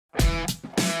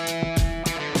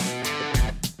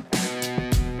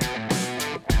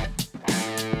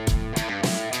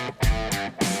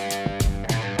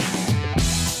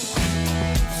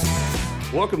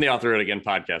Welcome to the Off the Road Again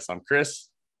podcast. I'm Chris.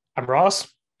 I'm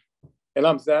Ross. And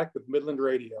I'm Zach with Midland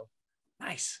Radio.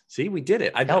 Nice. See, we did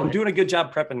it. I'm doing a good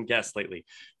job prepping guests lately.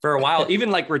 For a while,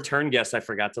 even like return guests, I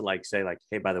forgot to say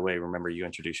hey, by the way, remember you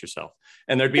introduce yourself.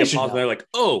 And there'd be a pause and they're like,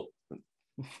 oh.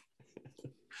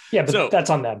 Yeah, but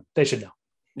that's on them. They should know.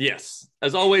 Yes.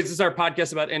 As always, this is our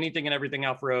podcast about anything and everything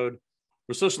off-road.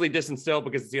 We're socially distanced still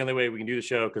because it's the only way we can do the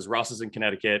show, because Ross is in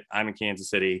Connecticut, I'm in Kansas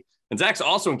City, and Zach's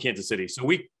also in Kansas City. So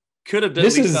we could have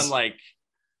done like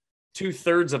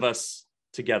 2/3 of us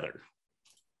together.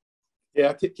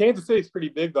 Yeah, Kansas City is pretty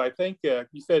big, though. I think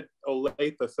you said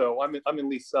Olathe, so I'm in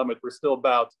Lee Summit. We're still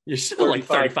about you're still like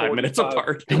 35 minutes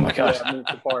apart. Oh my gosh,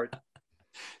 minutes apart.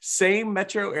 Same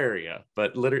metro area,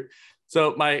 but literally.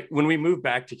 So when we moved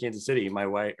back to Kansas City, my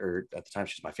wife, or at the time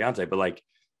she's my fiance, but like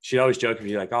she'd always joke with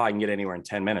me like, "Oh, I can get anywhere in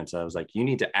 10 minutes." I was like, "You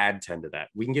need to add 10 to that.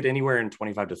 We can get anywhere in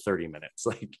 25 to 30 minutes.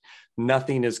 Like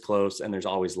nothing is close, and there's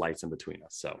always lights in between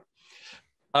us." So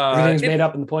everything's made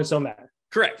up, and the points don't matter.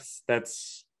 Correct.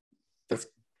 That's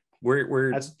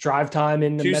drive time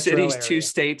in the two metro cities, area. 2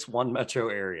 states, 1 metro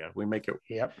area. We make it.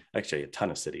 Yep. Actually, a ton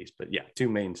of cities, but yeah, 2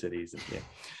 main cities. Yeah.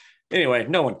 Anyway,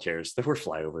 no one cares that we're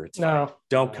flyover. It's fine.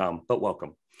 Don't come, but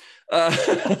welcome.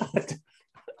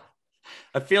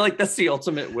 I feel like that's the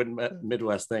ultimate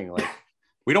Midwest thing. Like,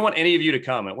 we don't want any of you to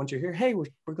come, and once you're here, hey, we're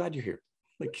glad you're here.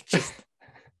 Like, just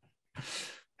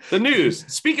the news.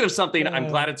 Speaking of something, I'm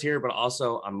glad it's here, but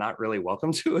also I'm not really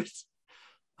welcome to it.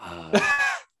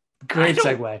 Great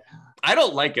segue. I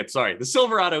don't like it. Sorry, the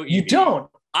Silverado EV. You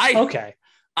don't? Okay.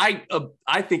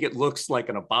 I think it looks like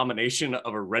an abomination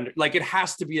of a render. Like, it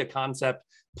has to be a concept.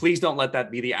 Please don't let that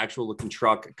be the actual looking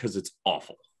truck, because it's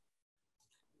awful.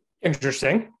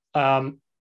 Interesting.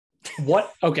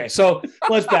 Okay, so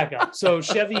let's back up. So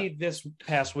Chevy this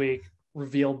past week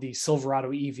revealed the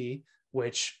Silverado EV,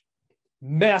 which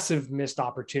massive missed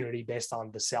opportunity based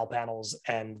on the sail panels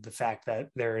and the fact that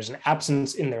there is an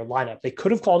absence in their lineup. They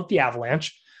could have called it the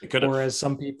Avalanche, or as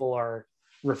some people are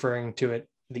referring to it,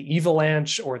 the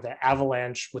Evalanche or the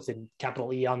Avalanche with a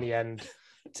capital E on the end,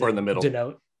 or in the middle.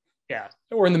 Denote, yeah,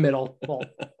 or in the middle. Well,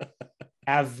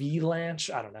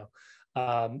 Avalanche, I don't know.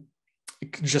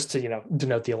 Just to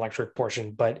denote the electric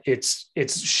portion, but it's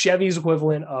Chevy's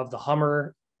equivalent of the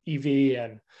Hummer EV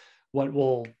and what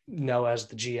we'll know as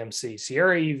the GMC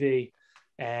Sierra EV.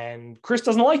 And Chris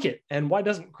doesn't like it. And why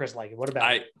doesn't Chris like it? What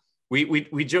about it?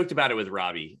 We joked about it with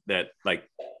Robbie that like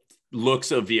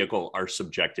looks of vehicle are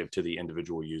subjective to the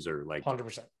individual user. Like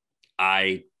 100%.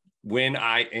 I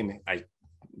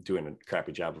doing a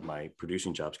crappy job of my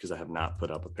producing jobs because I have not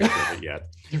put up a picture of it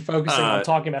yet. You're focusing on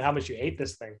talking about how much you hate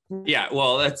this thing. Yeah,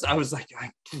 well, I was like,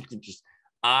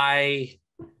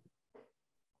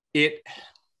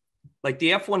 like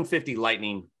the F-150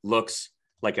 Lightning looks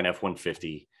like an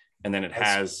F-150, and then it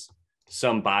has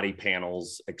some body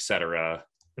panels, etc.,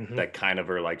 that kind of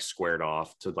are like squared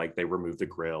off to like they remove the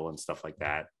grill and stuff like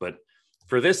that. But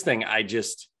for this thing,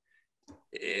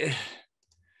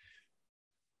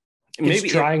 It's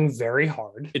trying very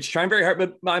hard. It's trying very hard,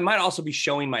 but I might also be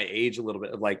showing my age a little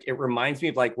bit. Like, it reminds me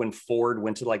of like when Ford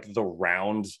went to like the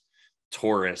round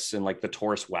Taurus and like the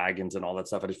Taurus wagons and all that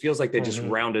stuff. And it feels like they just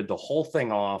rounded the whole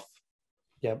thing off.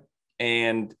 Yep.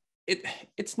 And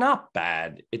it's not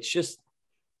bad. It's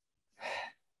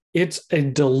a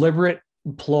deliberate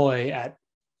ploy at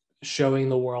showing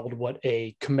the world what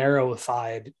a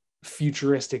Camaro-ified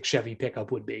futuristic Chevy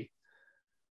pickup would be.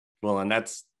 Well, and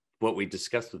that's what we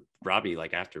discussed with Robbie,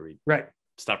 like after we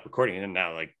stopped recording, and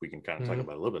now like we can kind of talk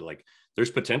about it a little bit. Like,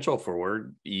 there's potential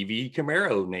for EV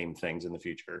Camaro name things in the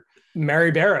future.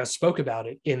 Mary Barra spoke about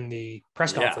it in the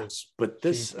press conference, but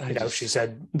this, she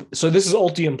said, so this is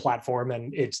Ultium platform,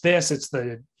 and it's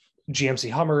the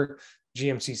GMC Hummer,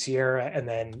 GMC Sierra, and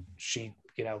then she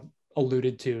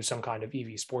alluded to some kind of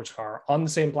EV sports car on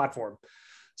the same platform.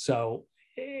 So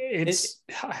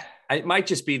it might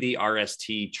just be the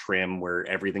RST trim where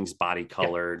everything's body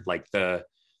colored. Like the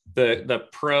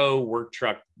pro work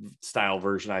truck style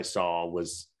version I saw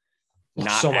was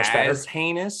not so much as better.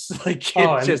 Heinous. Like,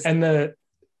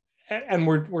 and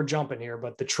we're jumping here,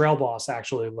 but the Trail Boss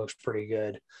actually looks pretty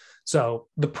good. So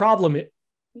the problem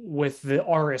with the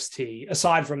RST,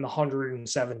 aside from the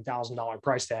 $107,000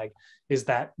 price tag, is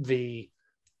that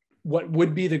what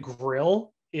would be the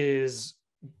grill is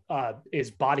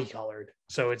body colored,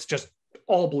 so it's just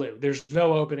all blue. There's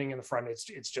no opening in the front.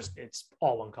 It's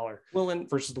all one color. Well, and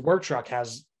versus the work truck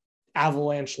has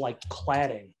avalanche like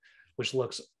cladding, which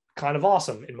looks kind of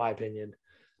awesome in my opinion.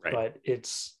 Right. But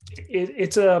it's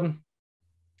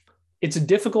a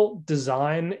difficult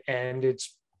design, and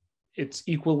it's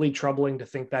equally troubling to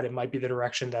think that it might be the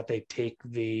direction that they take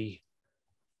the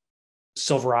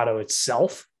Silverado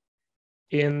itself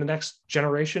in the next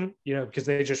generation, because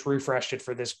they just refreshed it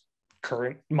for this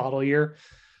current model year,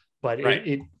 but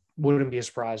it wouldn't be a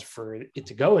surprise for it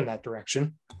to go in that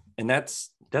direction. And that's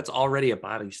already a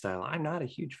body style I'm not a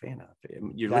huge fan of.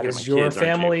 You're that looking is at my your kids,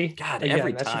 family. God, Again,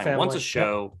 every time. Once a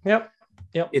show. Yep.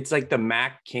 It's like the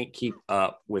Mac can't keep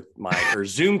up with or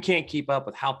Zoom can't keep up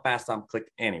with how fast I'm clicking.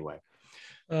 Anyway,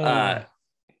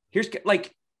 here's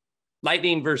like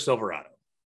Lightning versus Silverado.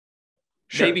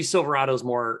 Sure. Maybe Silverado's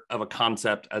more of a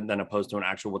concept than opposed to an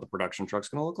actual what the production truck's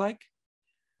going to look like.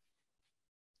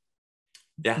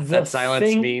 Yeah, that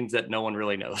silence means that no one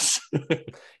really knows.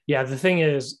 Yeah, the thing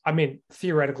is, I mean,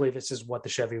 theoretically, this is what the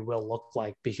Chevy will look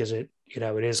like because it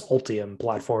is Ultium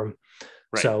platform.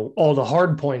 Right. So all the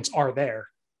hard points are there.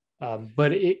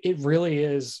 But it really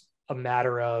is a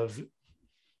matter of,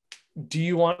 do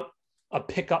you want a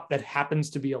pickup that happens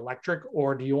to be electric,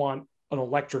 or do you want an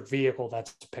electric vehicle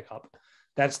that's a pickup?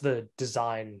 That's the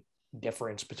design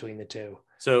difference between the two.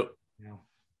 So,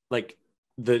 like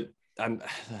the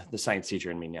science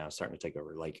teacher in me now is starting to take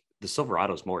over. Like the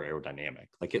Silverado is more aerodynamic.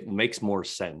 Like it makes more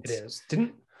sense. It is.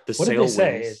 What did they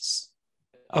say? It's.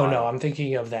 Oh no, I'm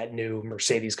thinking of that new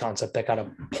Mercedes concept that got a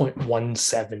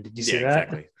 0.17. Did you see that?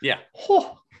 Exactly. Yeah.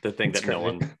 The thing that no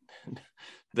one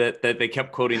that they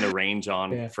kept quoting the range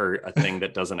on for a thing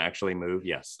that doesn't actually move.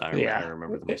 Yes, I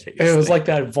remember the Mercedes. It was like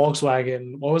that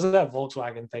Volkswagen. What was it? That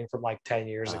Volkswagen thing from like 10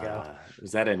 years ago?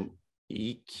 Was that an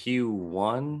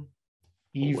EQ1?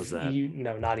 What was that?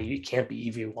 No, not E. It can't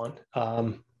be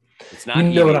EV1. It's not. You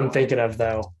know what I'm thinking of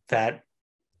though? That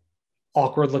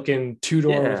awkward looking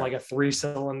 2-door with like a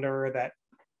 3-cylinder that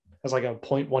has like a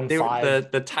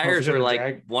 0.15. The tires were like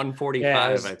drag.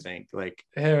 145, I think. Like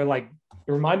they're like,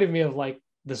 it reminded me of like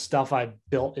the stuff I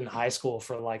built in high school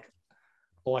for like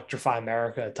Electrify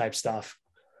America type stuff.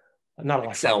 Not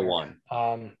XL1.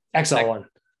 XL1.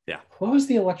 Yeah. What was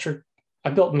the electric?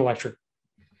 I built an electric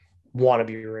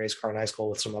wannabe race car in high school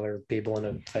with some other people in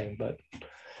a thing. But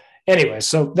anyway,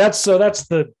 so that's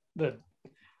the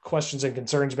questions and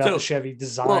concerns about the Chevy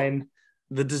design. Well,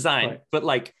 the design, but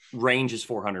like range is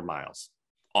 400 miles.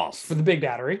 Awesome. For the big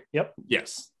battery. Yep.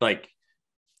 Yes. Like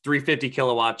 350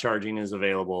 kilowatt charging is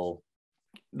available.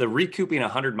 The recouping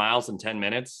 100 miles in 10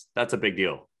 minutes, that's a big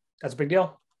deal. That's a big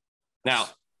deal. Now,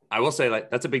 I will say like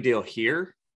that's a big deal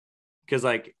here because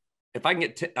like if I can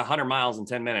get 100 miles in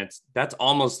 10 minutes, that's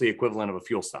almost the equivalent of a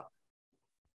fuel stop.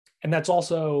 And that's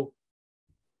also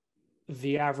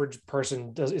the average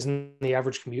person isn't the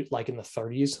average commute like in the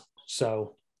 30s.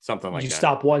 So something like you that.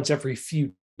 Stop once every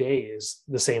few days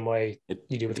the same way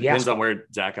you do with the gas. Depends on where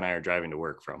Zach and I are driving to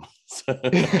work from.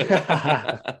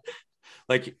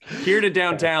 Like here to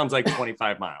downtown's like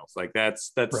 25 miles. Like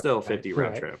that's still a 50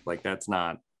 round trip. Like that's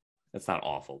not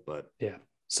awful, but yeah.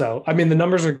 So, I mean, the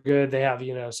numbers are good. They have,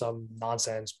 some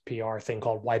nonsense PR thing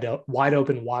called wide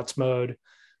open watts mode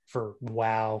for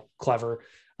wow, clever.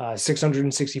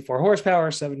 664 horsepower,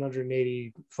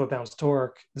 780 foot-pounds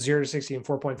torque, 0 to 60 in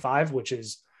 4.5, which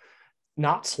is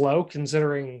not slow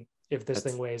considering if this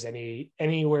thing weighs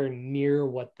anywhere near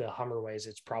what the Hummer weighs,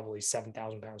 it's probably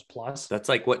 7,000 pounds plus. That's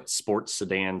like what sports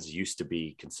sedans used to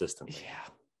be consistently. Yeah.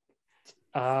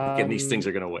 And these things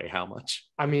are going to weigh how much?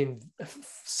 I mean,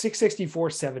 664,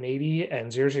 780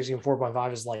 and 0 to 60 and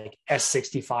 4.5 is like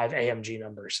S65 AMG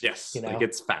numbers. Yes. Like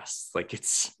it's fast. Like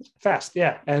it's fast.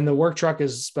 Yeah. And the work truck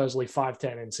is supposedly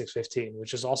 510 and 615,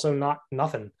 which is also not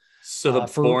nothing. So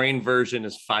the boring version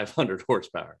is 500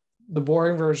 horsepower. The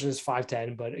boring version is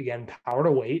 510, but again, power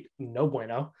to weight, no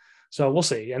bueno. So we'll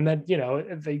see. And then,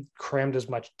 they crammed as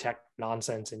much tech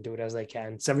nonsense into it as they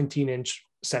can. 17-inch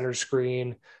center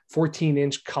screen,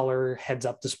 14-inch color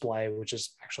heads-up display, which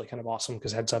is actually kind of awesome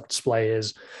because heads-up display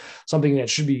is something that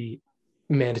should be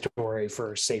mandatory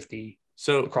for safety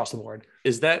across the board.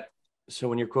 Is that so?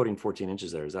 When you're quoting 14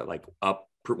 inches, there is that like up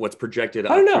what's projected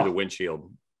up through the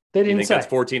windshield? They didn't say that's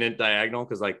 14 inch diagonal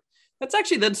because like that's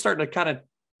actually then starting to kind of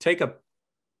take a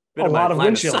bit a of lot of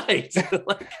windshield. Sight.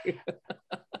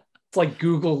 It's like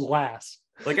Google Glass.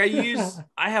 Like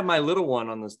I have my little one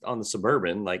on the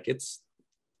Suburban. Like it's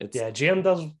GM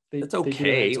does. It's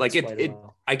okay. Like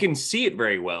I can see it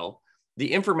very well.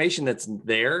 The information that's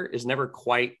there is never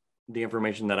quite the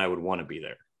information that I would want to be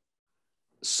there.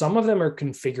 Some of them are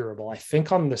configurable. I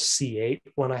think on the C8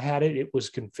 when I had it, it was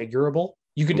configurable.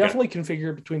 You could definitely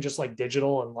configure it between just like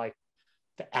digital and like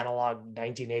the analog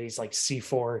 1980s like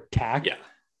C4 TAC. Yeah,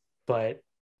 but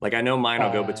like I know mine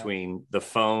will go between the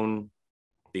phone,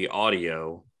 the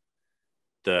audio,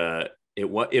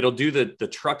 it'll do the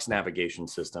truck's navigation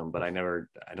system, but I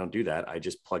don't do that. I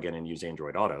just plug in and use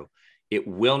Android Auto. It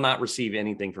will not receive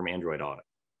anything from Android Auto.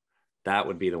 that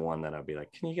would be the one that I'd be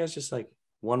like, can you guys just like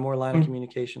one more line of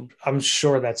communication? I'm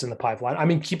sure that's in the pipeline. I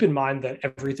mean, keep in mind that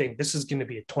this is going to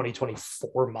be a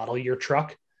 2024 model year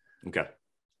truck. Okay.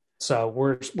 So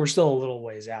we're still a little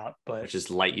ways out, but which is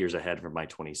light years ahead from my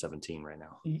 2017 right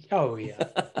now. Oh yeah.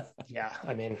 Yeah.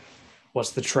 I mean,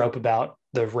 what's the trope about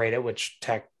the rate at which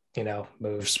tech,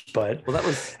 moves? But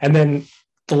and then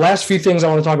the last few things I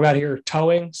want to talk about here,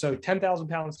 towing. So 10,000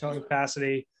 pounds towing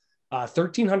capacity,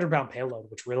 1,300 pound payload,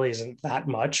 which really isn't that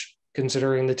much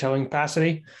considering the towing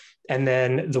capacity. And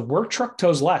then the work truck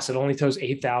tows less. It only tows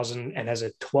 8,000 and has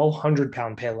a 1,200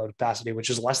 pound payload capacity,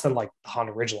 which is less than like the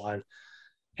Honda Ridgeline.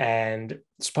 And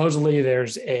supposedly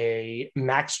there's a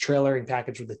max trailering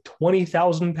package with a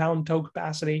 20,000 pound tow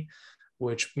capacity,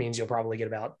 which means you'll probably get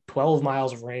about 12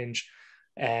 miles of range.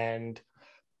 And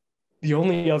the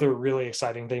only other really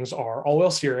exciting things are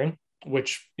all-wheel steering,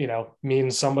 which,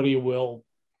 means somebody will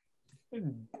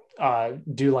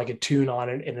do like a tune on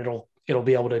it and it'll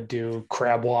be able to do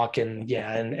crab walk and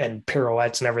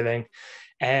pirouettes and everything.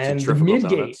 And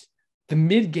the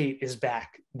midgate is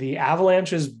back. The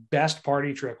Avalanche's best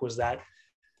party trick was that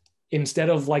instead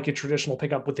of like a traditional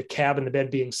pickup with the cab and the bed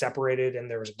being separated and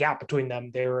there was a gap between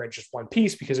them, they were just one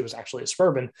piece because it was actually a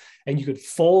Suburban, and you could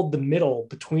fold the middle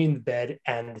between the bed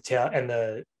and the tail and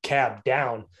the cab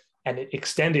down, and it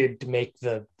extended to make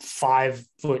the 5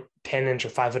 foot 10 inch or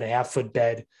 5.5 foot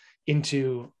bed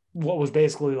into what was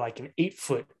basically like an 8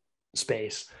 foot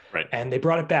space. Right. And they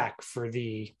brought it back for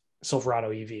the Silverado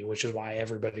EV, which is why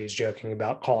everybody's joking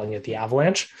about calling it the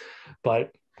Avalanche.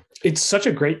 But it's such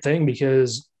a great thing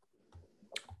because,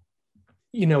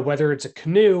 whether it's a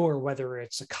canoe or whether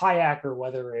it's a kayak or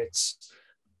whether it's,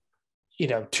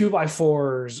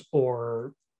 2x4s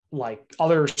or like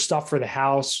other stuff for the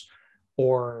house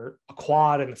or a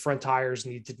quad and the front tires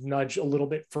need to nudge a little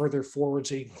bit further forward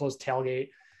so you can close the tailgate.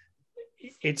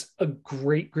 It's a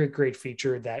great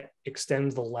feature that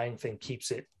extends the length and keeps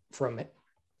it from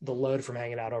the load from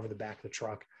hanging out over the back of the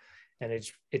truck. And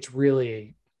it's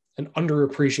really an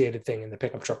underappreciated thing in the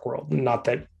pickup truck world. Not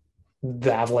that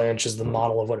the Avalanche is the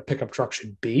model of what a pickup truck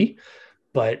should be,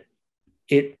 but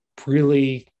it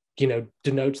really,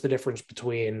 denotes the difference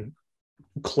between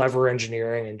clever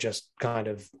engineering and just kind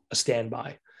of a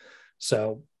standby.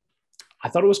 So I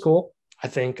thought it was cool. I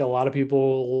think a lot of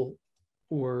people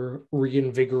were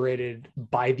reinvigorated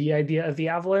by the idea of the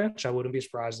Avalanche. I wouldn't be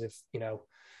surprised if,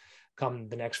 come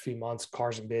the next few months,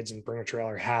 Cars and Bids and Bring a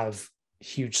Trailer have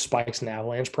huge spikes in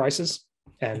Avalanche prices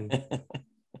and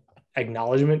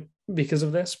acknowledgement because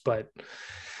of this. But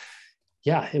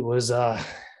yeah, it was I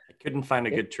couldn't find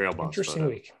a good trail boss interesting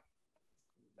photo. Week.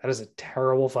 That is a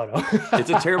terrible photo. It's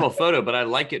a terrible photo, but I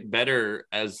like it better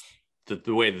as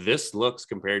the way this looks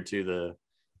compared to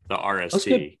the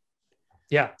RST.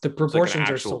 Yeah, the proportions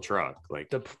like are still truck. Like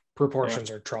the proportions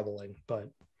are troubling, but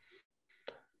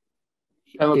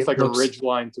that looks like a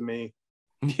Ridgeline to me.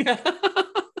 Yeah.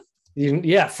 It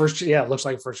looks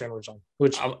like a first gen Ridgeline.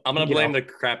 Which I'm gonna blame the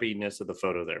crappiness of the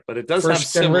photo there, but it does first have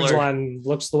similar. Ridgeline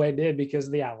looks the way it did because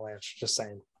of the Avalanche. Just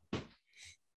saying.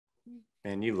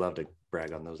 Man, you love to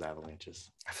brag on those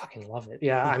Avalanches. I fucking love it.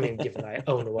 Yeah, I mean, given I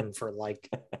owned one for like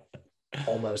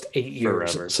almost 8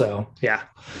 years, forever. So yeah,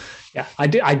 I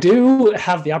do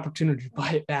have the opportunity to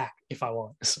buy it back if I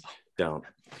want. So. Don't.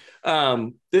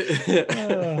 I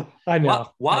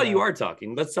know. While you are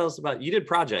talking, let's tell us about you did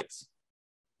projects.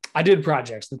 I did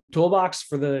projects. The toolbox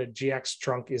for the GX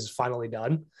trunk is finally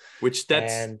done.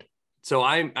 So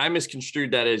I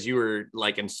misconstrued that as you were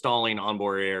like installing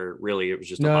onboard air. Really, it was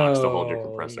just a box to hold your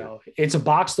compressor. No, it's a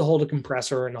box to hold a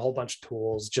compressor and a whole bunch of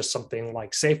tools, just something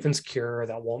like safe and secure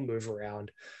that won't move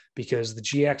around, because the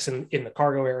GX in the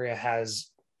cargo area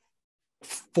has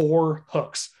 4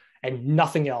 hooks and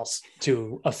nothing else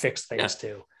to affix things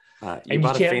to. And you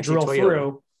can't drill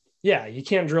through. Yeah, you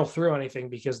can't drill through anything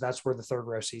because that's where the third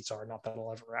row seats are. Not that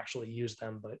I'll ever actually use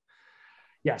them, but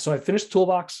yeah. So I finished the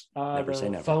toolbox. Never say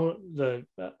never. The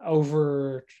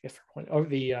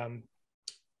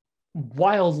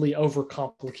wildly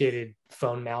overcomplicated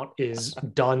phone mount is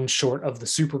done short of the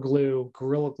super glue,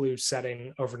 Gorilla Glue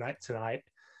setting overnight tonight.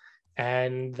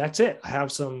 And that's it. I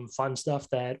have some fun stuff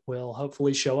that will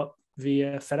hopefully show up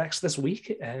via FedEx this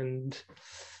week, and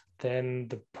then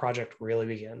the project really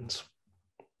begins.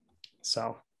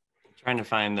 So trying to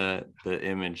find the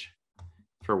image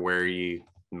for where you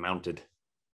mounted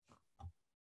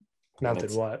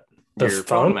what? The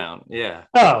phone mount. Yeah.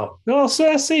 Oh, well,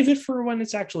 so I'll save it for when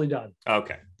it's actually done.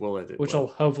 Okay. We'll let it. Which will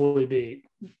hopefully be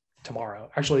tomorrow.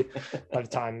 Actually, by the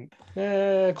time we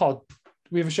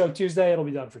have a show Tuesday, it'll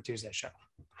be done for Tuesday's show.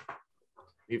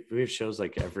 we have shows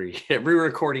like every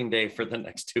recording day for the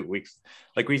next 2 weeks.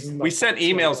 Like we sent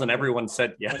emails and everyone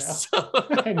said yes.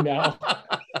 I know.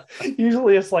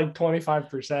 Usually it's like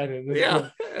 25%. And yeah.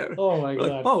 Oh my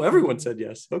God. Oh, everyone said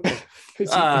yes. Okay.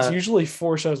 It's usually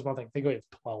 4 shows a month. I think we have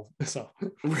 12. So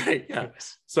right. Yeah.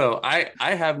 So I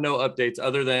have no updates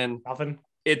other than nothing.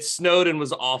 It snowed and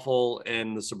was awful,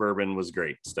 and the Suburban was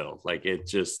great still. Like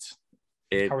it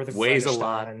weighs a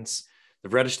lot. The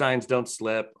Vredesteins don't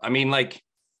slip. I mean, like,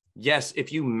 yes,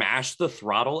 if you mash the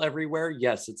throttle everywhere,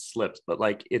 yes, it slips, but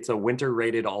like it's a winter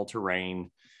rated all-terrain.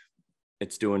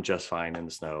 It's doing just fine in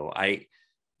the snow.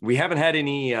 We haven't had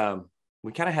any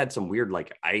we kind of had some weird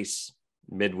like ice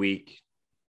midweek.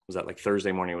 Was that like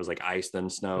Thursday morning? It was like ice, then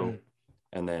snow.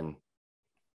 And then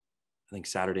I think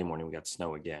Saturday morning we got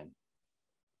snow again.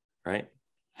 Right?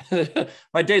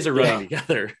 My days are running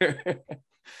together.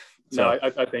 So, no,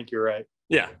 I think you're right.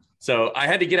 Yeah. So I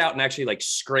had to get out and actually like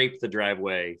scrape the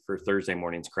driveway for Thursday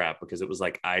morning's crap because it was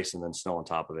like ice and then snow on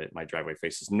top of it. My driveway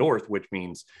faces north, which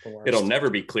means it'll never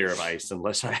be clear of ice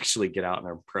unless I actually get out and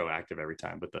I'm proactive every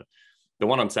time. But the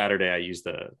one on Saturday, I used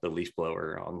the leaf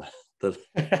blower on the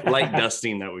light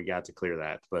dusting that we got to clear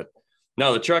that. But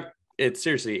no, the truck,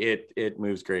 it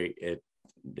moves great.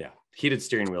 Heated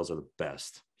steering wheels are the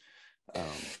best.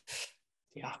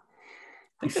 Yeah.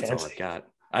 I think that's all I've got.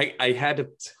 I had to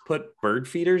put bird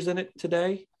feeders in it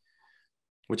today,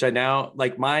 which I now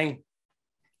like on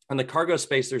the cargo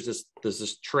space. There's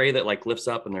this tray that like lifts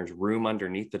up and there's room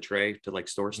underneath the tray to like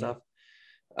store stuff.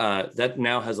 That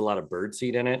now has a lot of bird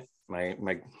seed in it.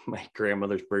 My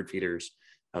grandmother's bird feeders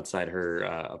outside her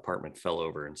apartment fell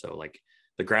over. And so like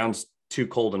the ground's too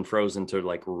cold and frozen to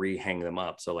like re-hang them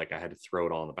up. So like I had to throw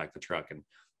it all in the back of the truck, and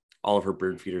all of her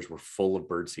bird feeders were full of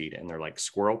bird seed and they're like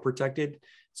squirrel protected.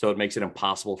 So it makes it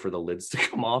impossible for the lids to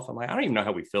come off. I'm like, I don't even know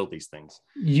how we filled these things.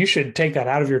 You should take that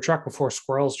out of your truck before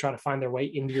squirrels try to find their way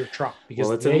into your truck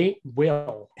because they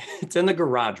will. It's in the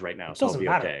garage right now, so it'll be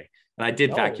okay. And I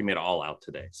did vacuum it all out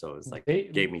today. So it's like,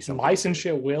 gave me some. Mice and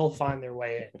shit will find their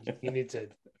way in. You need to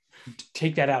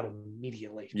take that out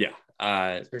immediately.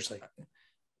 Yeah. Seriously.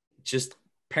 Just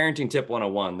parenting tip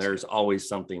 101. There's always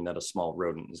something that a small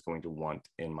rodent is going to want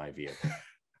in my vehicle.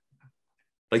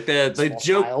 Like the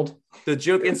joke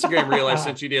Instagram reel I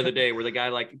sent you the other day where the guy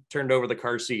like turned over the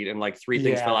car seat and like 3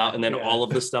 things fell out and then all of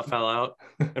the stuff fell out.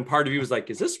 And part of you was like,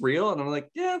 is this real? And I'm like,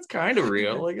 yeah, it's kind of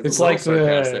real. Like it's like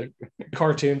the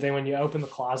cartoon thing when you open the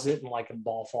closet and like a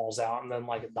ball falls out and then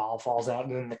like a doll falls out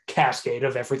and then the cascade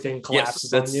of everything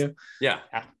collapses on you. Yeah.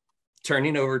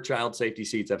 Turning over child safety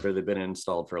seats after they've been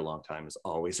installed for a long time is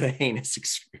always a heinous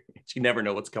experience. You never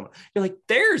know what's coming. You're like,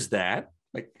 there's that.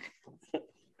 Like,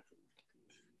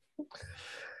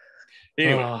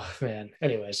 anyway. Oh man.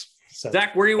 Anyways, so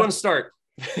Zach, where do you want to start?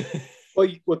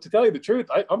 Well, to tell you the truth,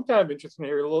 I'm kind of interested to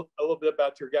hear a little bit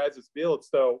about your guys' build.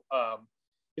 So,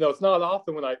 it's not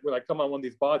often when I come on one of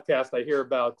these podcasts, I hear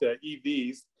about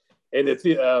EVs, and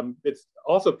it's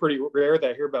also pretty rare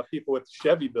that I hear about people with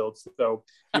Chevy builds. So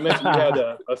you mentioned you had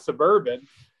a Suburban.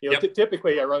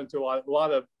 Typically I run into a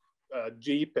lot of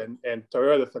Jeep and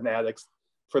Toyota fanatics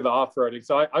for the off-roading.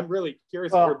 So I'm really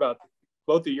curious to hear about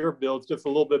both of your builds, just a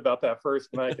little bit about that first,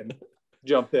 and I can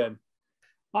jump in.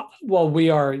 Well, we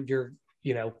are your,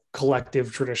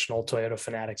 collective traditional Toyota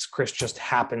fanatics. Chris just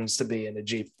happens to be in a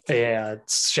Jeep. Yeah,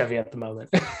 it's Chevy at the moment.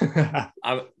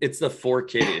 It's the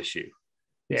 4-kid issue.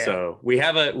 Yeah. So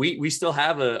we still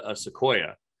have a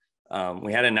Sequoia.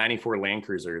 We had a 94 Land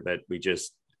Cruiser that we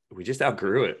just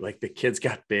outgrew it. Like the kids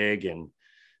got big and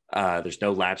there's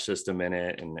no latch system in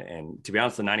it. And to be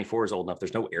honest, the 94 is old enough.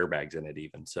 There's no airbags in it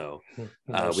even. So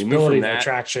we moved from that. No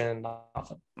traction,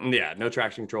 nothing. Yeah, no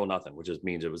traction control, nothing, which just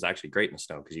means it was actually great in the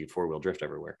snow because you could 4-wheel drift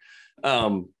everywhere.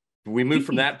 We moved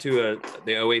from that to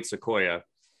the 08 Sequoia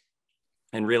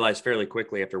and realized fairly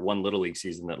quickly after one Little League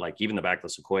season that like even the back of the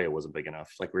Sequoia wasn't big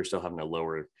enough. Like we were still having to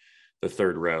lower the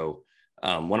third row.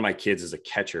 One of my kids is a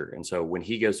catcher. And so when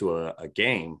he goes to a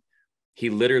game, he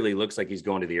literally looks like he's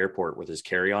going to the airport with his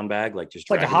carry-on bag, like just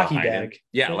like a hockey bag.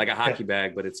 Yeah, like a hockey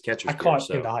bag, but it's catcher's I caught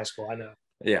into high school. I know.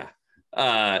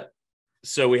 Yeah.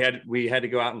 So we had to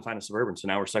go out and find a Suburban. So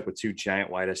now we're stuck with 2 giant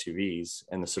wide SUVs,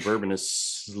 and the Suburban is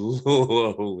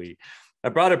slowly. I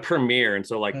brought a Premier, and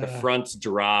so like the front's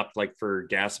dropped, like for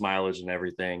gas mileage and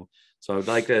everything. So I'd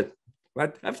like to.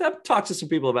 I've talked to some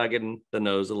people about getting the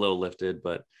nose a little lifted,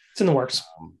 but it's in the works.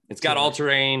 It's got all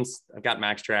terrains. I've got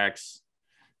Max Tracks.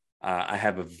 I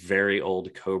have a very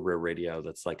old Cobra radio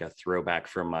that's like a throwback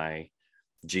from my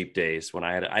Jeep days when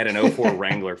I had an 04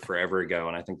 Wrangler forever ago.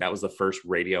 And I think that was the first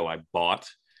radio I bought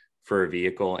for a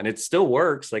vehicle, and it still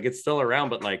works. Like it's still around,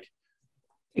 but like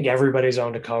think everybody's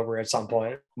owned a Cobra at some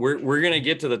point. We're gonna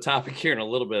get to the topic here in a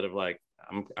little bit of like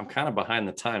I'm kind of behind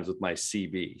the times with my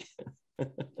CB.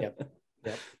 Yep.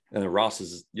 And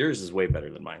the yours is way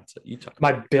better than mine. So you talk.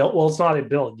 My build, well, it's not a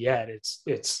build yet.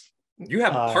 It's you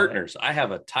have partners. I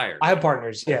have a tire. I have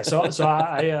partners. Yeah. So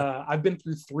I've been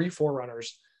through 3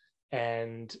 4Runners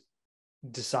and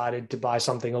decided to buy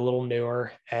something a little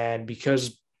newer. And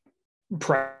because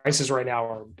prices right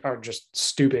now are just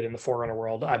stupid in the 4Runner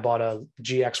world, I bought a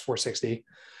GX 460.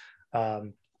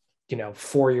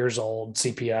 4 years old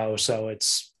CPO, so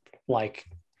it's like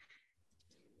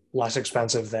less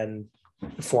expensive than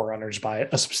 4Runners by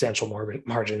a substantial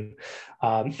margin.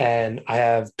 And I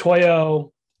have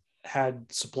Toyo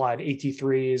had supplied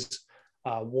AT3s.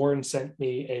 Warren sent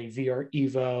me a VR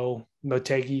Evo.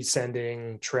 Motegi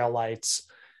sending trail lights,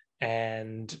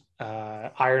 and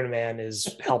Iron Man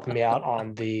is helping me out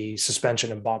on the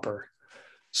suspension and bumper.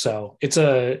 So it's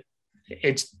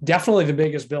definitely the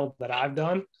biggest build that I've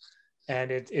done, and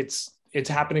it's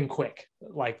happening quick.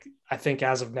 Like I think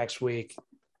as of next week,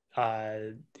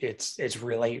 it's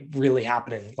really, really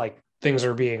happening. Like things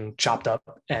are being chopped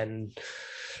up and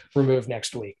removed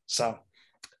next week. So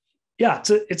yeah,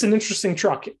 it's an interesting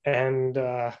truck, and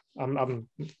I'm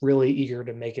really eager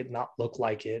to make it not look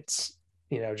like it's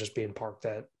just being parked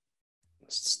at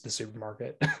the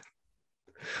supermarket.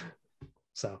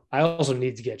 So I also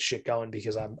need to get shit going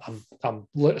because I'm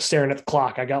staring at the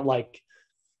clock. I got like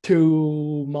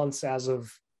 2 months as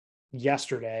of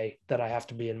yesterday that I have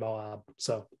to be in Moab.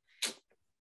 So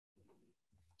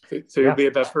you'll be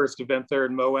at that first event there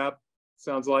in Moab,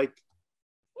 sounds like.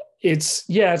 It's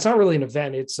not really an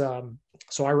event. It's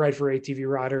so I ride for ATV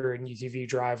Rider and UTV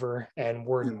Driver, and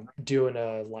we're doing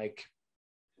a like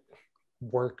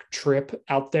work trip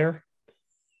out there.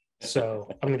 So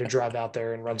I'm going to drive out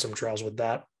there and run some trails with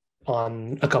that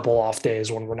on a couple off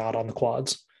days when we're not on the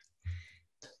quads.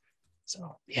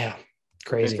 So yeah,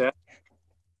 crazy. Fantastic.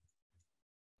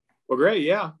 Well, great.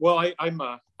 Yeah. Well,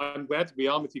 I'm glad to be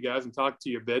on with you guys and talk to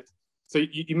you a bit. So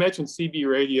you mentioned CB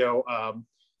radio,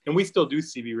 and we still do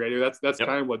CB radio. That's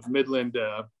kind of what Midland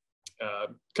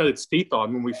cut its teeth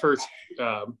on when we first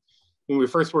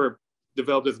were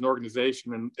developed as an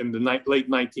organization in the late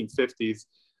 1950s.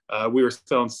 We were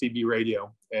selling CB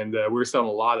radio, and we were selling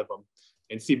a lot of them.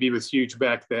 And CB was huge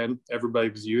back then. Everybody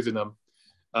was using them.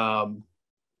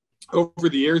 Over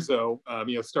the years, though,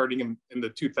 starting in the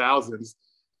 2000s,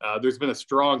 there's been a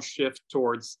strong shift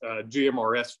towards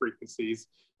GMRS frequencies,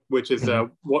 which is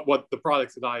what the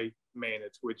products that I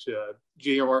manage, which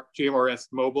GMRS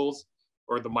mobiles,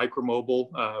 or the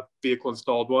micromobile vehicle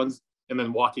installed ones, and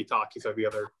then walkie-talkies are the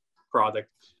other product.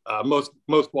 Most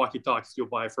walkie-talkies you'll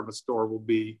buy from a store will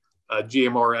be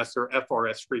GMRS or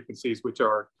FRS frequencies, which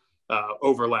are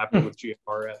overlapping with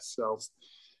GMRS. So,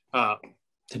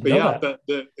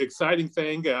 the exciting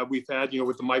thing we've had,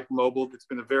 with the micromobile, it's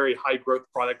been a very high growth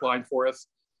product line for us.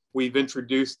 We've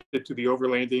introduced it to the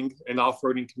overlanding and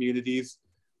off-roading communities.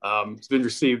 It's been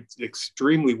received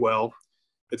extremely well.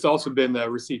 It's also been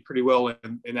received pretty well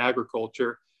in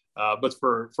agriculture, but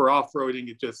for off-roading,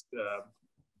 it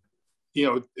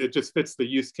just fits the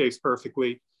use case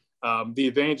perfectly. The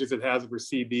advantages it has over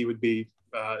CB would be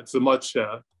it's a much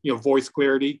voice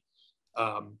clarity.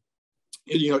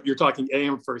 You're talking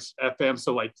AM versus FM,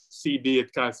 so like CB,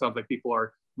 it kind of sounds like people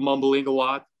are mumbling a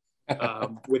lot.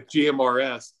 With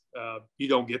GMRS, you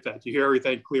don't get that. You hear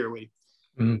everything clearly.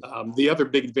 The other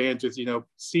big advantage is,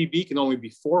 CB can only be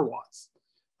 4 watts,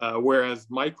 whereas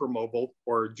micromobile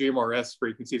or GMRS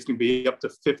frequencies can be up to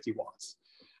 50 watts.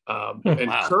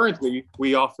 Currently,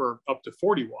 we offer up to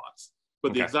 40 watts.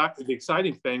 But the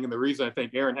exciting thing, and the reason I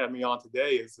think Aaron had me on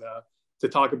today, is to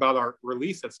talk about our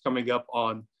release that's coming up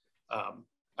on,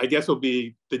 I guess it'll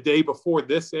be the day before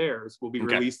this airs, we'll be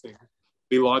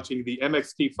launching the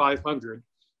MXT500,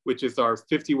 which is our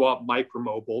 50-watt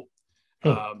micromobile.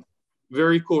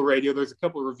 Very cool radio. There's a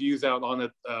couple of reviews out on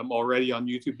it already on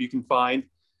YouTube you can find.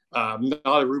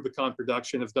 Not a Rubicon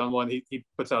production has done one. He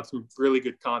puts out some really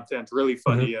good content, really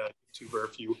funny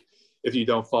YouTuber if you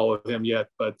don't follow him yet.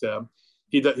 But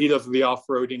he does the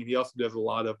off-roading, and he also does a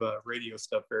lot of radio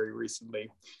stuff very recently.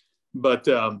 But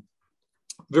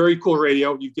very cool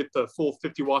radio. You get the full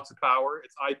 50 watts of power.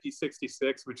 It's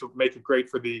IP66, which will make it great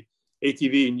for the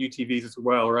ATV and UTVs as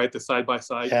well, right? The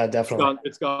side-by-side. Yeah, definitely.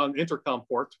 It's got an intercom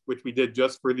port, which we did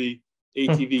just for the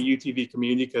ATV, UTV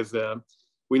community, because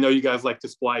we know you guys like to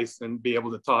splice and be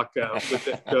able to talk with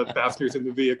the passengers in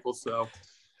the vehicle. So,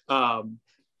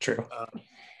 true.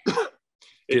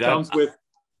 It comes with.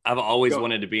 I've always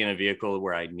wanted to be in a vehicle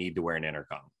where I need to wear an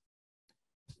intercom.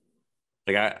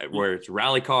 Like where it's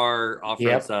rally car,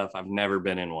 off-road stuff. I've never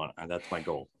been in one. That's my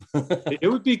goal. It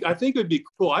would be, I think it would be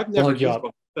cool. I've never used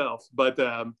one myself, but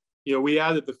we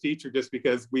added the feature just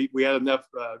because we had enough,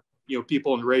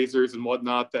 people in razors and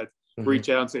whatnot that reach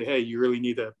out and say, hey, you really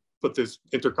need to put this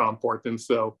intercom port in.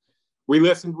 So we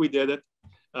listened, we did it.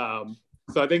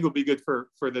 So I think it'll be good for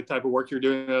the type of work you're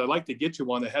doing. And I'd like to get you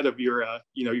one ahead of your,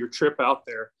 your trip out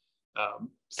there.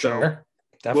 Sure,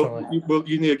 definitely.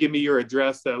 You need to give me your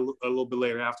address a little bit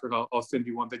later after, and I'll send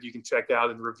you one that you can check out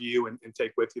and review and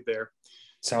take with you there.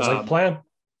 Sounds like a plan.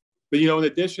 But in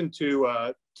addition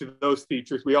to those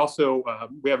features, we also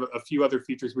we have a few other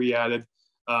features we added.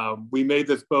 We made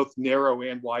this both narrow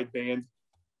and wideband.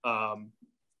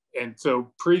 And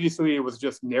so previously it was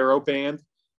just narrow band,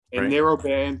 and narrow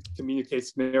band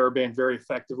communicates narrow band very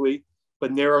effectively.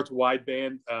 But narrow to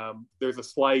wideband, there's a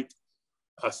slight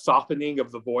softening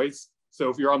of the voice. So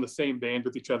if you're on the same band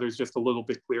with each other, it's just a little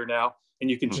bit clear now, and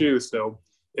you can choose. So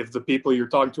if the people you're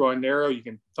talking to are on narrow, you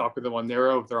can talk with them on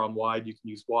narrow. If they're on wide, you can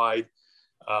use wide.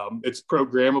 It's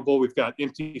programmable. We've got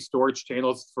empty storage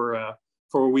channels for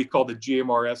what we call the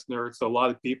GMRS nerds. So a lot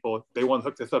of people, they want to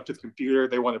hook this up to the computer.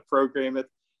 They want to program it.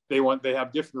 They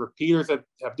have different repeaters that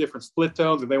have different split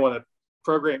tones, and they want to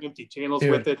program empty channels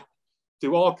with it.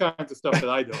 Do all kinds of stuff that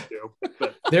I don't do.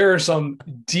 But there are some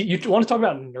you want to talk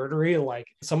about nerdery, like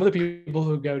some of the people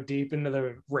who go deep into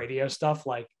the radio stuff,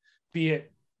 like be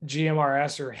it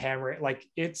GMRS or hammer, like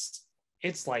it's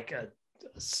like a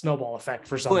snowball effect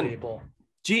for some people.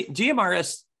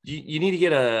 GMRS, you need to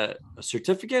get a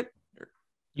certificate.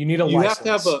 You need a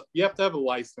license. You have to have a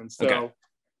license. So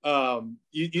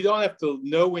you don't have to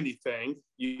know anything.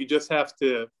 You just have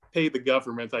to pay the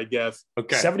government, I guess.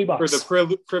 Okay. $70 for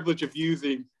the privilege of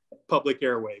using public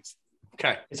airwaves.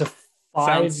 Okay. It's a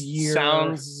 5-year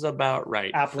sounds about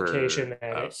right application.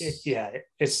 And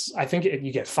it's I think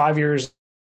you get 5 years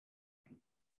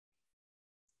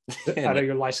out of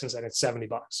your license, and it's $70.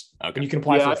 Okay. And you can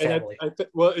apply for a family.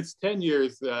 Well, it's 10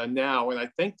 years now, and I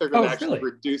think they're going to actually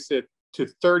reduce it to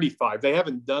 35. They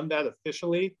haven't done that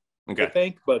officially, I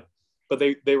think, but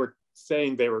they were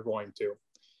saying they were going to.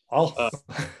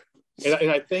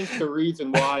 And I think the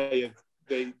reason why is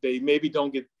they maybe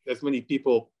don't get as many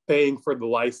people paying for the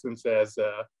license as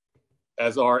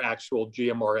our actual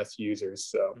GMRS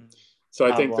users. So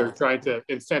I think they're trying to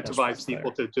incentivize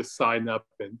people to just sign up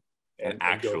and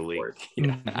actually,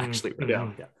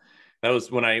 That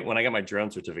was when I got my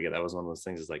drone certificate. That was one of those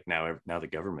things. Is like now the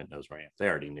government knows where I am. They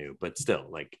already knew, but still,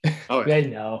 like they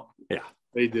know. Yeah,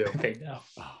 they do. They know.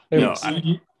 No,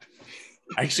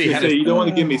 I actually you don't want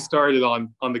to get me started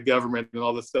on the government and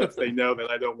all the stuff they know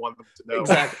that I don't want them to know.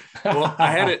 Exactly. Well,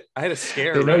 I had a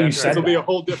scare. They know you said it'll be a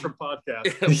whole different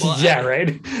podcast. Well, yeah,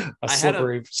 right. A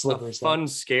slippery fun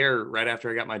scare right after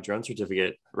I got my drone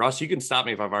certificate. Ross, you can stop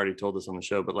me if I've already told this on the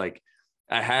show, but like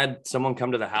I had someone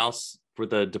come to the house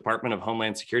with the Department of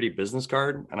Homeland Security business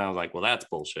card, and I was like, well, that's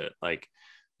bullshit. Like,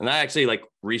 and I actually like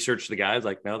researched the guys.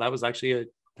 Like, no, that was actually a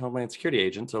Homeland Security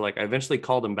agent. So like, I eventually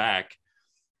called him back,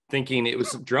 thinking it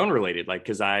was drone related, like,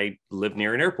 because I live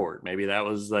near an airport. Maybe that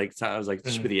was like, I was like,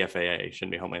 this should be the FAA,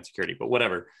 shouldn't be Homeland Security, but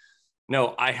whatever.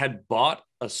 No, I had bought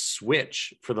a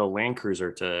switch for the Land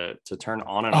Cruiser to turn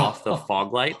on and off the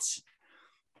fog lights.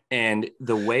 And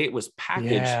the way it was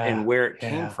packaged and where it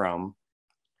came from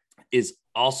is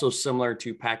also similar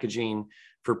to packaging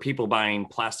for people buying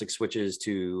plastic switches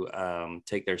to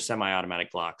take their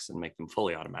semi-automatic locks and make them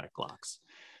fully automatic locks.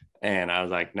 And I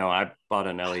was like, no, I bought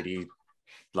an LED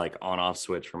like on-off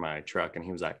switch for my truck. And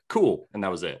he was like, cool. And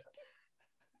that was it.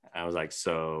 I was like,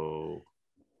 so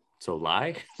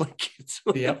lie? Like,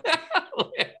 yep.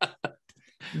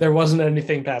 There wasn't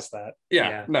anything past that.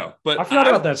 Yeah. No, but I forgot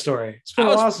about that story. It's been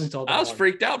a while since you told that. I was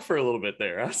freaked out for a little bit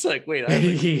there. I was like, wait,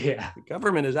 the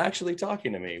government is actually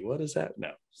talking to me. What is that?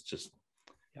 No, it's just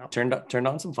turned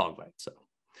on some fog lights. So,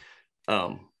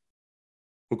 well,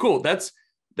 cool. That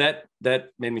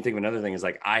made me think of another thing is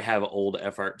like, I have old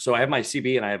so I have my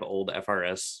CB and I have old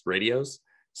FRS radios.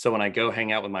 So when I go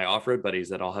hang out with my off-road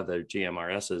buddies that all have their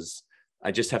GMRSs,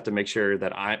 I just have to make sure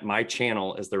that my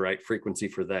channel is the right frequency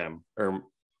for them, or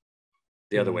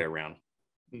the other way around.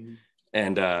 Mm-hmm.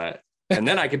 And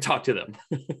then I can talk to them.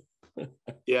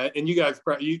 Yeah. And you guys,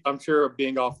 I'm sure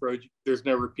being off-road, there's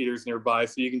no repeaters nearby.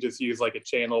 So you can just use like a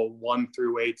channel 1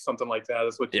 through 8, something like that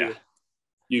is what you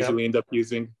usually end up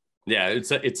using. Yeah.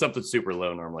 It's something super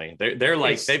low. Normally they're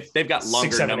like, they've got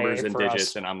longer 6, 7, numbers and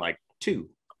digits us. And I'm like 2.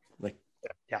 Like,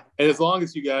 yeah. And as long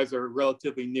as you guys are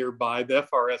relatively nearby, the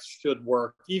FRS should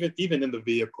work even in the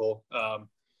vehicle.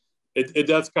 it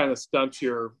does kind of stunt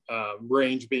your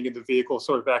range being in the vehicle.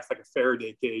 Sort of acts like a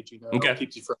Faraday cage, Okay. It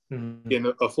keeps you from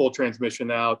getting a full transmission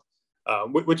out,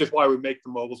 which is why we make the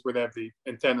mobiles where they have the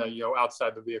antenna,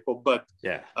 outside the vehicle. But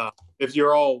Yeah. If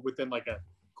you're all within like a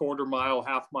quarter mile,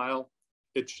 half mile,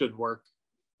 it should work.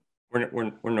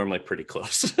 We're normally pretty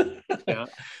close. Yeah.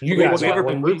 You guys,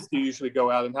 what groups do you usually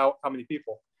go out, and how many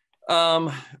people?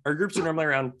 Our groups are normally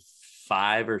around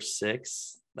 5 or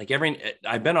 6. Like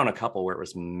I've been on a couple where it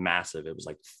was massive. It was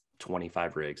like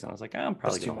 25 rigs, and I was like, I'm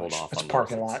probably going to hold off. It's on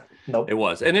parking those. lot. Nope. It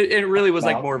was, and it really was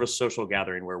like more of a social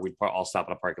gathering where we'd all stop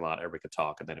in a parking lot, everybody could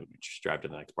talk, and then we'd just drive to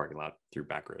the next parking lot through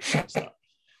back roads. So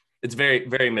it's very,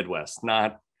 very Midwest,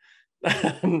 not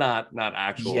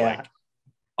actual like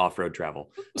off-road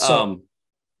travel. So,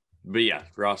 but yeah,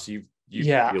 Ross, you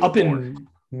up in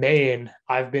Maine,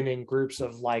 I've been in groups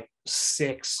of like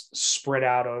 6 spread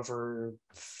out over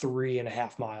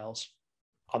 3.5 miles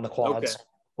on the quads. Okay.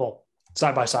 Well,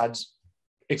 side by sides,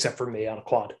 except for me on a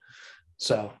quad.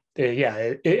 So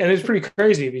and it's pretty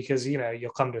crazy because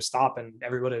you'll come to a stop and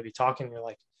everybody will be talking. And you're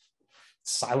like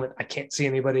silent. I can't see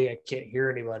anybody. I can't hear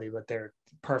anybody, but they're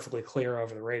perfectly clear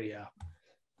over the radio.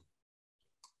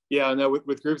 Yeah, no,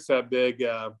 with groups that big,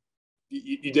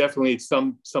 you definitely need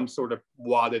some sort of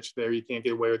wattage there. You can't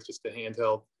get away with just a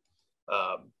handheld.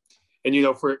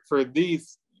 And for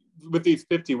these, with these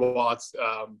 50 watts,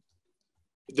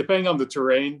 depending on the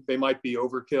terrain, they might be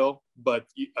overkill. But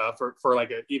for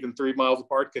like even 3 miles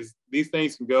apart, because these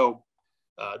things can go,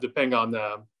 depending on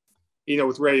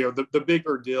with radio, the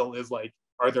bigger deal is like,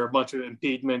 are there a bunch of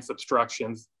impediments,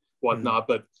 obstructions, whatnot?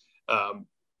 But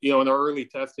in our early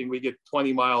testing, we get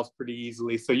 20 miles pretty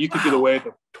easily. So you could get away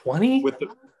with 20 with the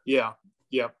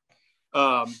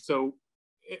So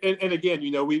and again,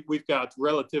 we've got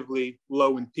relatively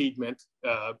low impediment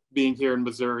being here in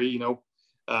Missouri.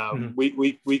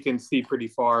 We can see pretty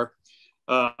far.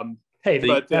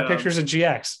 That picture's a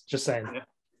GX. Just saying. Yeah.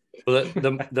 Well,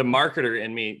 the marketer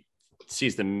in me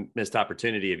sees the missed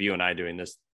opportunity of you and I doing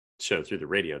this show through the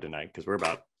radio tonight, because we're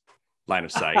about line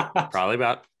of sight, probably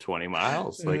about 20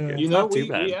 miles. Like,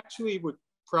 we actually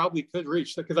probably could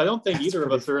reach, because I don't think either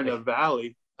of us are in a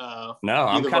valley. No,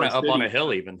 I'm kind of up on a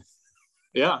hill even.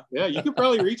 Yeah, you could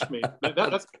probably reach me.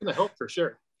 That's gonna help for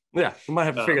sure. Yeah, we might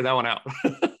have to figure that one out.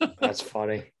 That's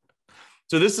funny.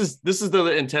 So this is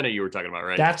the antenna you were talking about,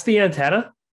 right? That's the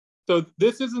antenna? So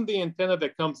this isn't the antenna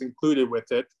that comes included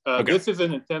with it. Okay. This is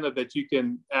an antenna that you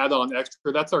can add on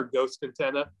extra. That's our Ghost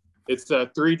antenna. It's a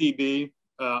 3 dB.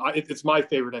 It's my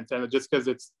favorite antenna just because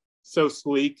it's so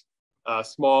sleek,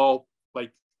 small,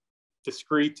 like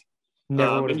discreet.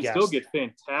 And you still get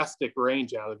fantastic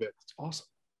range out of it. That's awesome.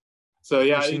 So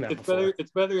yeah,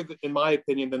 it's better in my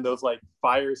opinion than those like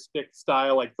Fire Stick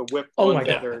style, like the whip ones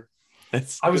that are.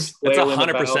 That's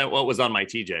 100% what was on my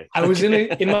TJ. I was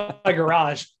in my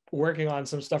garage working on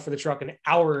some stuff for the truck an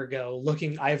hour ago.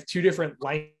 I have 2 different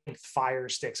length Fire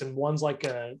Sticks, and one's like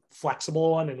a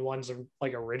flexible one and one's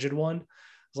like a rigid one. I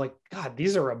was like, God,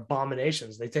 these are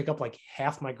abominations. They take up like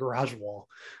half my garage wall.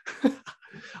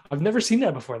 I've never seen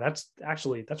that before. That's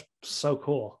so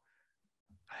cool.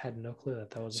 I had no clue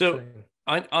that was a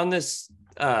thing. On this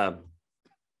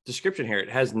description here, it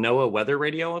has NOAA weather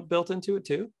radio built into it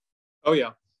too. Oh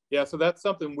yeah. So that's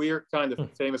something we're kind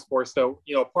of famous for. So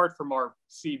apart from our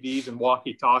CBs and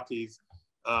walkie-talkies,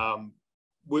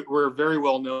 we're very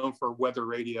well known for weather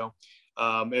radio,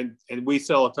 and we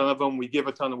sell a ton of them. We give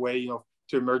a ton away,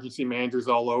 to emergency managers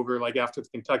all over. Like after the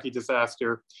Kentucky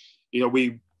disaster,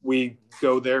 we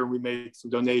go there and we make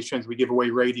some donations. We give away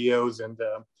radios and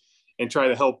try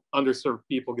to help underserved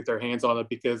people get their hands on it,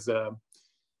 because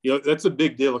that's a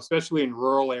big deal, especially in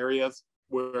rural areas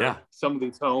where some of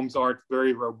these homes aren't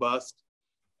very robust.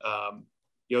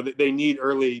 They need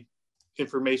early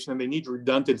information, and they need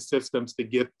redundant systems to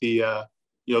get the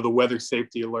weather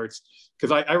safety alerts.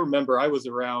 Because I remember I was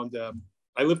around,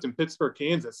 I lived in Pittsburgh,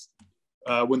 Kansas,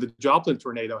 when the Joplin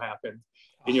tornado happened.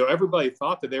 And, everybody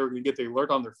thought that they were going to get the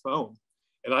alert on their phone.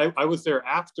 And I was there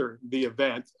after the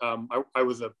event. I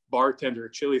was a bartender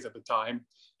at Chili's at the time,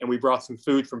 and we brought some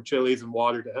food from Chili's and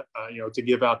water to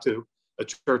give out to a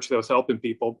church that was helping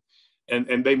people.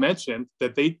 And they mentioned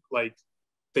that they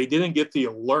didn't get the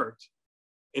alert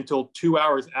until 2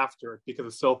 hours after because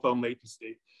of cell phone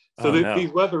latency. So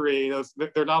these weather radios,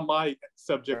 they're not my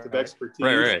subject of expertise.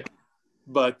 Right.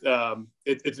 But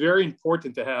it's very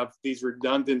important to have these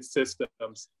redundant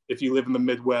systems if you live in the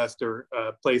Midwest or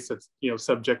a place that's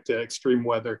subject to extreme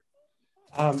weather.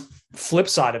 Flip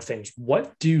side of things,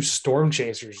 what do storm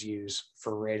chasers use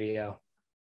for radio?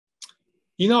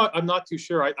 I'm not too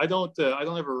sure. I don't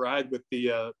ever ride with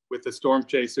the storm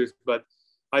chasers, but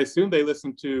I assume they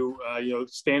listen to,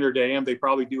 standard AM. They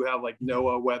probably do have like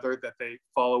NOAA weather that they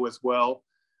follow as well.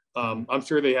 I'm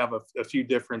sure they have a few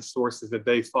different sources that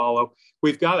they follow.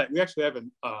 We actually have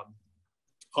an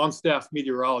on-staff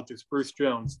meteorologist, Bruce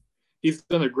Jones. He's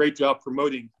done a great job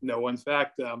promoting NOAA. In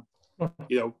fact,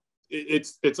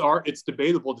 it's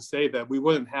debatable to say that we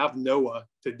wouldn't have NOAA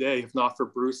today if not for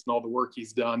Bruce and all the work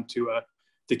he's done to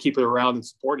keep it around and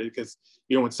support it. Because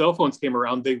when cell phones came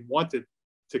around, they wanted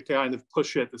to kind of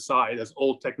push it aside as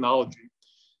old technology.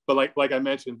 But like I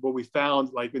mentioned, what we found,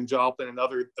 like in Joplin and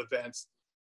other events,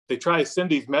 they try to send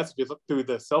these messages through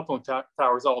the cell phone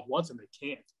towers all at once, and they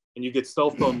can't. And you get cell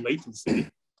phone latency.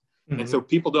 And so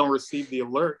people don't receive the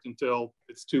alert until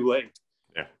it's too late.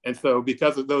 Yeah. And so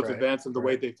because of those events and the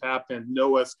way they've happened,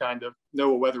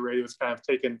 NOAA Weather Radio has kind of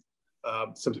taken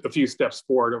a few steps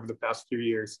forward over the past few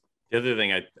years. The other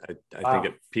thing I think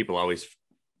that people always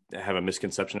have a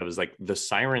misconception of is like the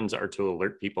sirens are to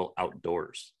alert people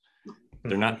outdoors.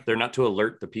 They're not to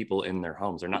alert the people in their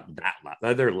homes. They're not that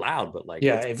loud. They're loud, but like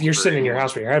if you're sitting in your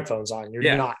house with your headphones on,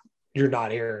 you're not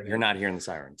hearing. You're not hearing the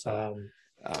sirens.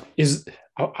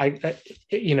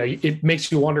 It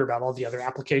makes you wonder about all the other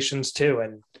applications too.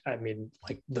 And I mean,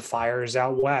 like the fires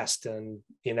out west and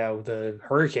the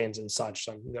hurricanes and such.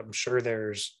 I'm sure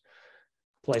there's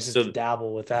places to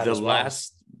dabble with that. The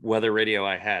last weather radio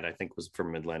I had, I think, was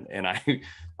from Midland, and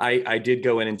I did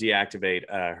go in and deactivate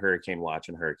hurricane watch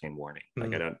and hurricane warning. Like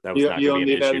that was not going to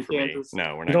be an issue for me.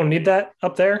 No, we're not. You don't need that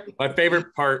up there. My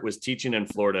favorite part was teaching in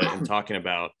Florida and talking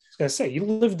about. I was gonna say you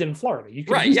lived in Florida. You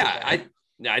right? Yeah,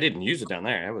 I didn't use it down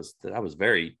there. I was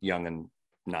very young and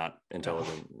not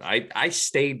intelligent. I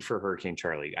stayed for Hurricane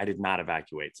Charlie. I did not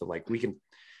evacuate. So like we can.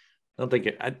 I don't think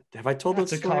it. Have I told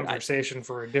that's a conversation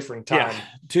for a different time?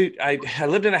 Yeah, I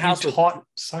lived in a house with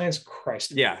science.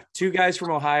 Christ. Yeah, 2 guys from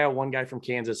Ohio, 1 guy from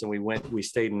Kansas, and we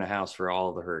stayed in the house for all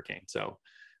of the hurricanes. So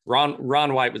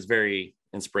Ron White was very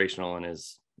inspirational in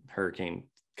his hurricane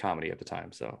comedy at the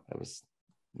time. So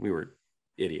we were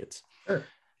idiots. Sure.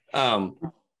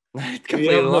 Do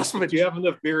you have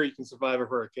enough beer you can survive a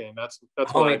hurricane? That's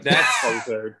what I've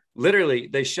heard. Literally,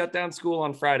 they shut down school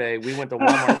on Friday. We went to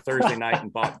Walmart Thursday night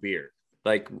and bought beer.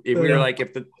 Like if we were like,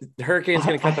 if the hurricane's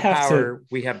going to cut the power,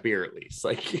 we have beer at least.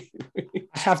 Like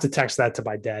I have to text that to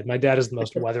my dad. My dad is the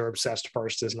most weather obsessed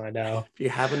person I know. If you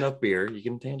have enough beer, you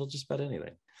can handle just about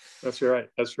anything. That's right.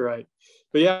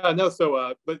 But yeah, no.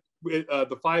 So,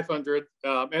 the 500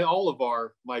 and all of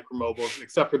our micromobiles,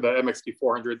 except for the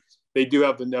MXT500, they do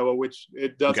have the NOAA, which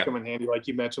it does come in handy. Like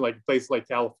you mentioned, like places like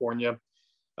California,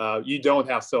 you don't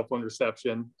have cell phone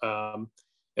reception,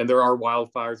 and there are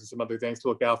wildfires and some other things to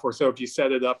look out for. So if you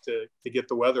set it up to get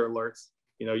the weather alerts,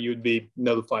 you'd be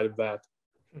notified of that.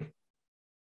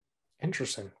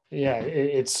 Interesting. Yeah,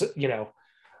 it's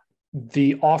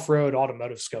the off-road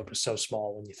automotive scope is so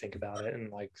small when you think about it, and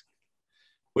like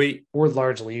we're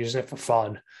largely using it for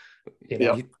fun.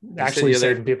 Actually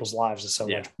saving people's lives is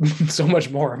so much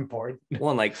more important. Well,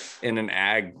 and like in an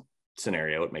ag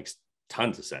scenario, it makes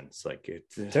tons of sense. Like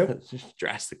it's just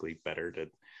drastically better to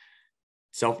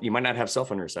you might not have cell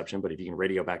phone reception, but if you can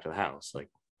radio back to the house, like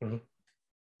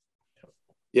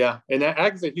yeah, and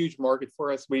ag's a huge market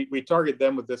for us. We target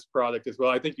them with this product as well.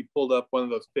 I think you pulled up one of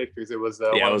those pictures. It was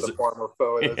one of the farmer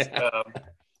photos.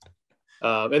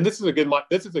 And this is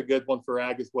a good one for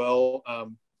ag as well,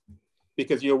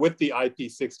 because with the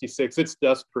IP66, it's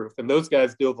dust proof, and those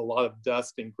guys deal with a lot of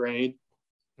dust and grain,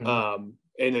 and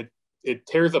it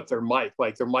tears up their mic.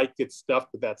 Like their mic gets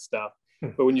stuffed with that stuff.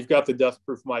 But when you've got the dust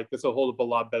proof mic, this will hold up a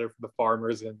lot better for the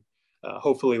farmers and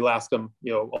hopefully last them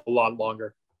a lot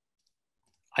longer.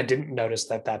 I didn't notice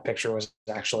that picture was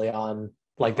actually on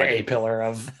like the A pillar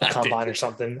of a combine or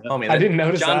something. Oh, man, I didn't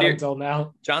notice that until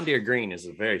now. John Deere green is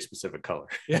a very specific color.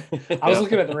 Yeah, I was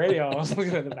looking at the radio. I was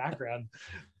looking at the background.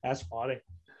 That's funny.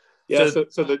 Yeah,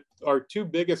 so our 2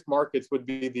 biggest markets would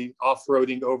be the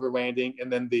off-roading, overlanding, and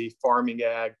then the farming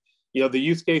ag. The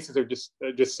use cases are just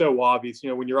so obvious.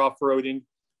 When you're off-roading,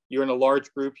 you're in a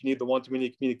large group. You need the one-to-many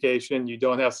communication. You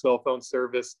don't have cell phone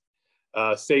service.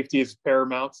 Safety is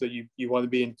paramount, so you want to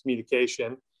be in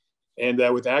communication. And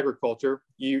with agriculture,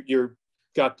 you've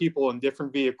got people in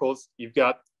different vehicles. You've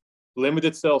got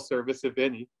limited cell service, if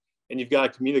any, and you've got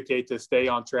to communicate to stay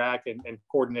on track and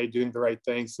coordinate doing the right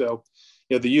thing. So,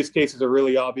 the use cases are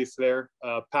really obvious there.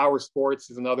 Power sports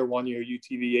is another one,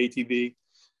 UTV, ATV.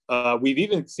 We've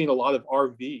even seen a lot of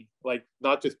RV, like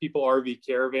not just people RV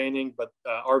caravanning, but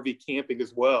RV camping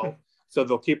as well. So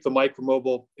they'll keep the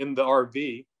micromobile in the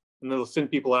RV, and they'll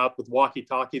send people out with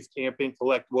walkie-talkies, camping,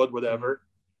 collect wood, whatever,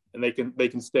 and they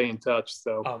can stay in touch.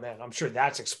 So, oh man, I'm sure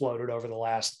that's exploded over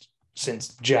the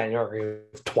since January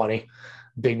of 20.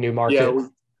 big new market. Yeah,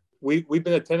 we've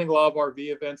been attending a lot of RV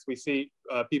events. We see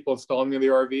people installing in the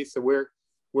RV, so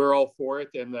we're all for it.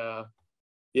 And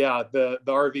yeah, the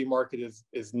RV market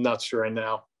is nuts right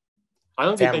now. I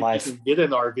don't think you can get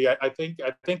an RV. I think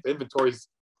the inventory's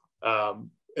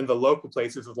in the local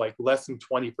places is like less than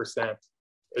 20%.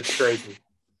 It's crazy.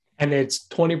 And it's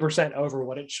 20% over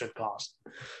what it should cost.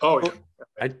 Oh,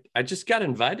 yeah. I just got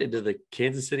invited to the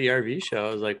Kansas City RV show.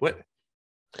 I was like, what?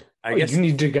 I guess you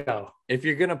need to go. If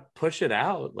you're going to push it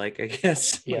out, like, I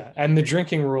guess. Yeah. And the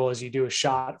drinking rule is you do a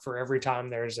shot for every time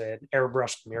there's an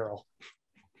airbrushed mural.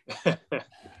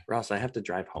 Ross, I have to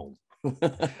drive home.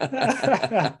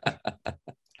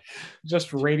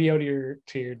 Just radio to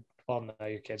your well, no,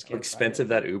 your kids can't. How expensive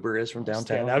that Uber is from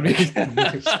downtown. Is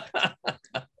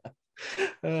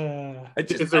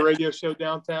the radio show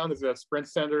downtown? Is it a Sprint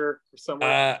Center or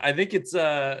somewhere? I think it's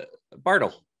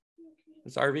Bartle.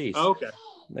 It's RVs. Oh, okay.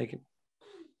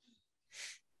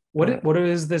 What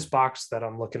is this box that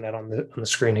I'm looking at on the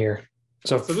screen here?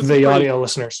 So for the audio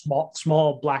listener,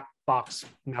 small black box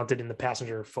mounted in the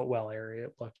passenger footwell area.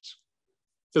 It looks.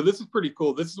 So this is pretty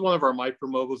cool. This is one of our micro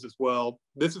mobiles as well.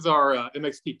 This is our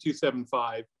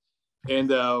MXT500, and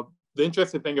the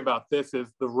interesting thing about this is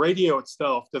the radio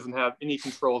itself doesn't have any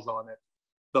controls on it.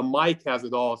 The mic has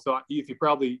it all. So if you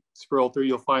probably scroll through,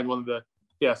 you'll find one of the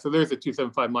so there's a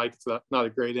 275 mic. It's not a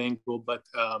great angle, but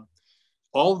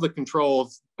all of the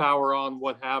controls, power on,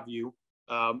 what have you,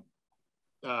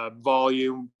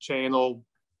 volume, channel,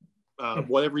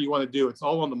 whatever you want to do, it's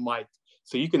all on the mic.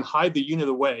 So you can hide the unit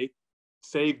away,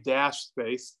 save dash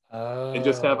space, and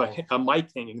just have a mic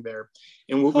hanging there.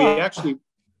 And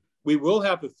we will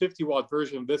have the 50-watt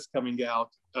version of this coming out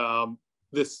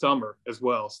this summer as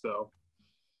well. So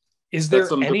is there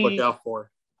something to look out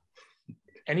for?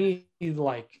 Any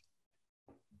like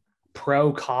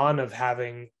pro con of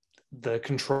having the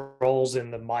controls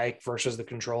in the mic versus the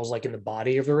controls like in the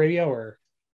body of the radio? Or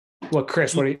what,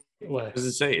 Chris, what does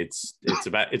it say? It's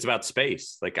about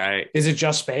space. Like is it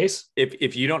just space?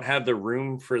 If you don't have the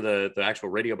room for the actual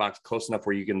radio box close enough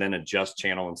where you can then adjust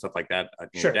channel and stuff like that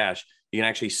in your dash, you can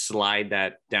actually slide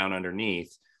that down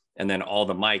underneath, and then all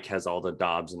the mic has all the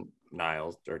knobs and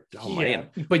dials. Man,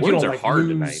 but you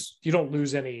don't you don't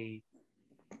lose any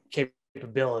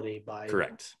capability by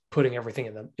putting everything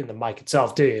in the mic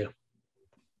itself, do you?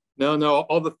 No,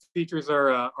 all the features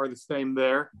are the same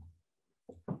there.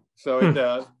 So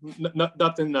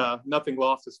nothing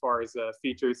lost as far as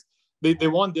features. The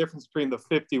one difference between the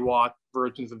 50-watt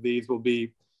versions of these will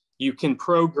be you can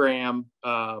program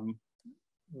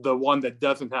the one that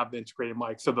doesn't have the integrated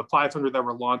mic. So the 500 that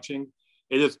we're launching,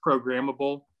 it is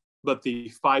programmable, but the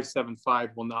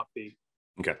 575 will not be.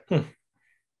 Okay.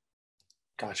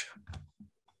 Gotcha.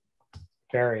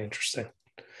 Very interesting.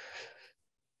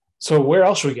 So where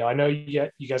else should we go? I know you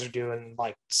guys are doing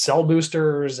like cell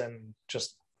boosters and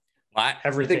just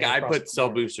everything. I think I put cell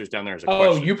boosters down there as a question.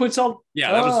 Oh, you put cell?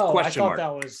 Yeah, that was a question mark.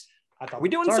 I thought we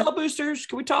doing cell boosters?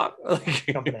 Can we talk?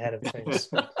 Jumping ahead of things.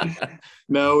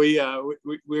 No,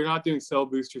 we're not doing cell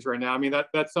boosters right now. I mean,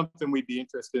 that's something we'd be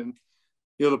interested in.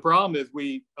 The problem is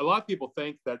a lot of people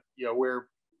think that we're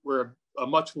a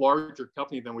much larger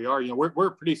company than we are. We're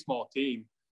a pretty small team.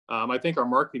 I think our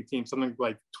marketing team something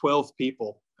like 12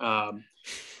 people.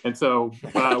 And so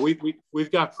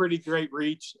we've got pretty great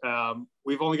reach.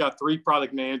 We've only got 3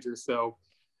 product managers, so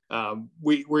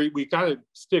we kind of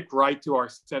stick right to our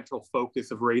central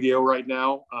focus of radio right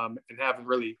now, and haven't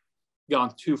really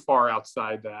gone too far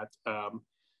outside that.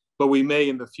 But we may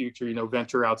in the future,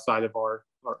 venture outside of our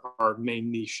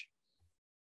main niche.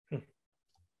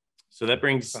 So that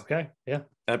brings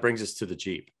that brings us to the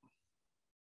Jeep.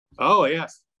 Oh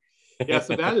yes, yeah.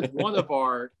 So that is one of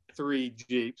our 3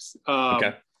 Jeeps.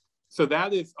 Okay. So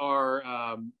that is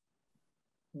our.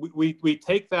 We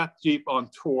take that Jeep on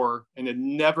tour, and it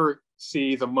never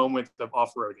sees a moment of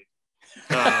off-roading.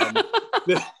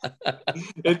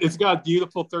 It's got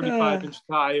beautiful 35-inch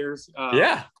tires.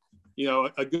 A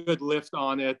good lift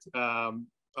on it.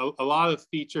 A lot of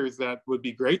features that would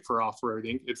be great for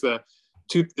off-roading. It's a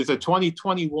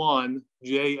 2021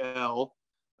 JL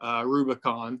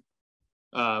Rubicon.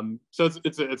 So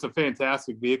it's a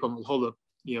fantastic vehicle and will hold up,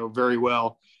 very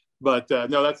well. But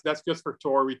no, that's just for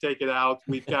tour. We take it out.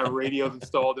 We've got radios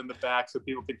installed in the back so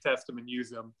people can test them and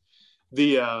use them.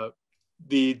 The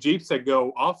Jeeps that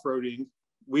go off-roading,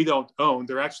 we don't own.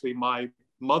 They're actually my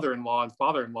mother-in-law and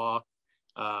father-in-law.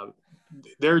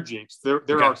 They're Jeeps.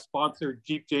 They're our sponsored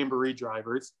Jeep Jamboree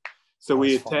drivers. So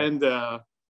we attend a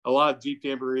lot of Jeep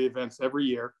Jamboree events every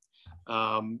year.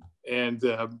 And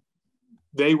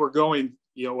they were going,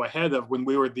 ahead of when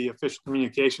we were the official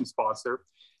communication sponsor.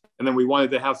 and then we wanted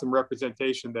to have some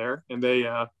representation there, and they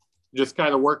just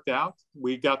kind of worked out.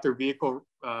 We got their vehicle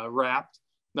wrapped,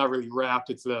 not really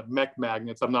wrapped. It's the mech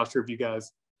magnets. I'm not sure if you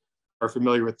guys are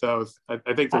familiar with those. I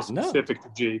think they're specific to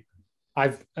Jeep.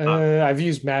 I've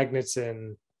used magnets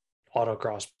in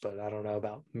autocross, but I don't know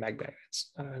about mag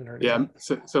magnets. Yeah,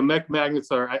 so mech magnets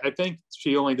are. I think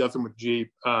she only does them with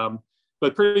Jeep,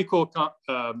 but pretty cool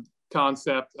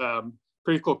concept.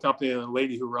 Pretty cool company, and the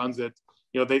lady who runs it.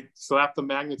 They slap the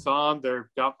magnets on. They've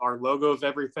got our logos,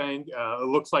 everything. It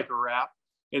looks like a wrap,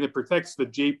 and it protects the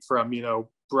Jeep from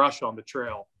brush on the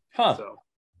trail. Huh. So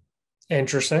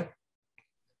interesting.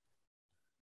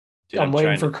 Dude, I'm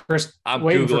waiting for Chris. I'm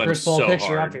waiting Googling for Chris to pull a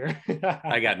picture hard. up here.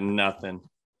 I got nothing.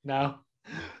 No.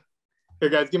 Hey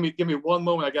guys, give me one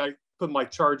moment. I gotta put my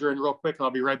charger in real quick, and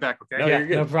I'll be right back. Okay. No, you're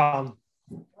good. No problem.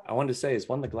 I wanted to say, is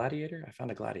one the Gladiator? I found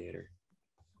a Gladiator.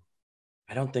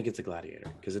 I don't think it's a Gladiator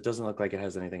because it doesn't look like it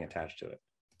has anything attached to it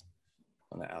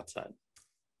on the outside.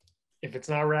 If it's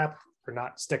not wrapped or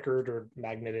not stickered or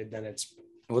magneted, then it's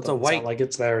a white, like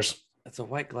it's theirs. It's a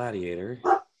white Gladiator.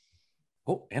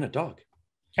 Oh, and a dog.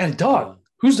 And a dog.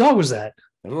 Whose dog was that?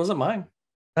 It wasn't mine.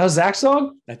 That was Zach's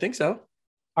dog? I think so.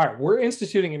 All right. We're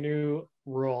instituting a new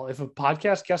rule. If a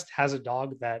podcast guest has a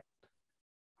dog that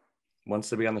wants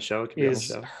to be on the show, it can be on the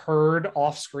show. Heard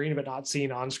off screen but not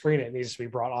seen on screen, it needs to be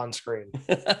brought on screen.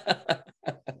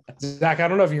 Zach, I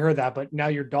don't know if you heard that, but now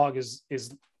your dog is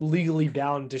legally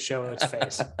bound to show its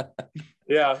face.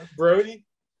 Yeah, Brody.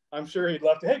 I'm sure he'd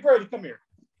love to. Hey, Brody, come here.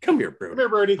 Come here, Brody. Come here,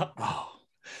 Brody. Oh,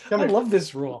 I love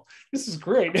this rule. This is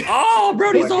great. Oh,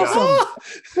 Brody's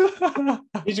awesome.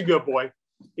 He's a good boy.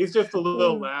 He's just a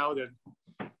little loud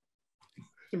and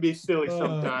can be silly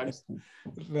sometimes.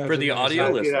 For the audio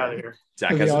listener, get out of here.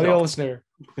 Zach For has the a audio dog. listener,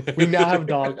 we now have a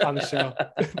dog on the show.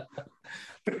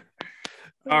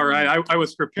 All right. I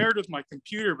was prepared with my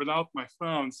computer, but not with my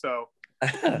phone. So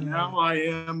now I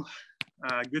am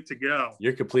good to go.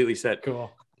 You're completely set.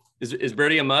 Cool. Is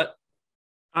Brody a mutt?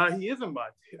 He is a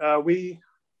mutt.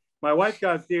 My wife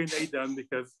got his DNA done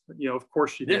because, of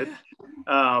course she did.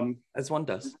 As one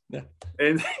does. Yeah.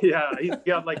 And yeah, he's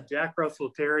got like Jack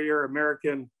Russell Terrier,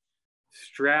 American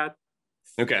Strat.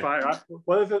 Okay.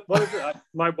 What is it?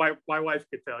 My wife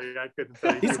could tell you. I couldn't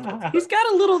tell you. He's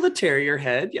got a little of the terrier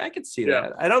head. Yeah, I can see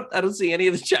that. I don't see any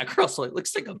of the Jack Russell. It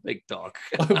looks like a big dog.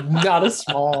 Not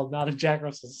a Jack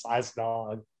Russell size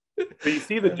dog. But you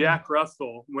see the Jack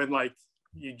Russell when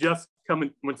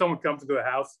when someone comes into the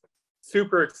house,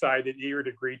 super excited, eager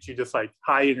to greet you, just like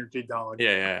high energy dog.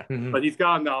 Yeah. Mm-hmm. But he's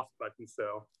got an off button,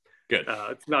 so good.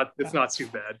 It's not too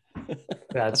bad.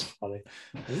 That's funny.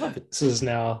 I love it. This is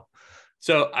now.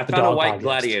 So I found a white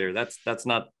Gladiator. That's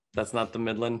not the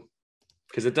Midland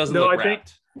because it doesn't look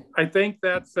wrapped. I think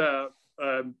that's a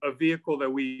vehicle that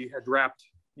we had wrapped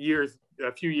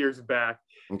a few years back.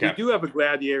 Okay. We do have a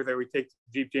Gladiator that we take to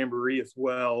Jeep Jamboree as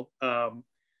well.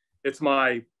 It's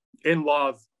my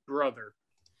in-law's brother.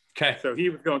 Okay. So he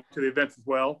was going to the events as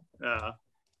well.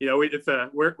 It's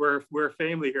we're a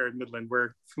family here in Midland. We're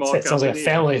a small. It sounds like a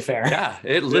family affair. Yeah,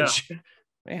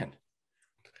 man.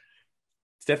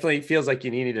 It definitely feels like you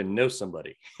needed to know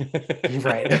somebody.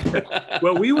 Right.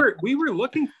 Well, we were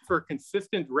looking for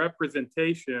consistent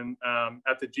representation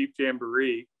at the Jeep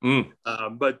Jamboree.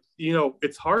 But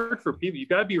it's hard for people. You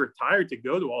got to be retired to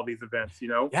go to all these events,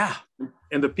 Yeah.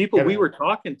 And the people we were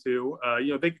talking to,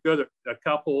 they could go to a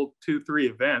couple, 2-3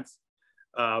 events.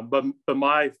 But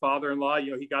my father-in-law,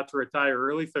 he got to retire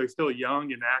early, so he's still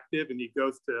young and active, and he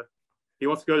wants to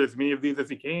go to as many of these as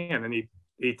he can, and he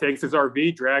takes his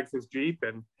RV, drags his Jeep,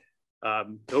 and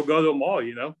he'll go to them all,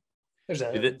 There's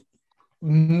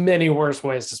many worse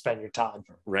ways to spend your time.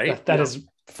 Right. That's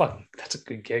a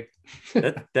good gig.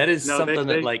 that is something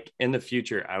that like in the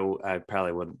future, I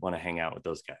probably would want to hang out with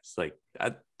those guys. Like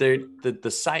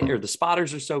the site or the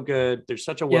spotters are so good. They're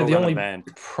such a well-run event.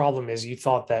 The problem is you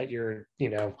thought that your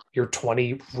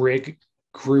 20 rig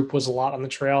group was a lot on the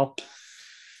trail.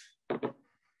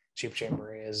 Jeep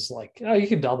Jamboree is like, you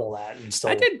can double that and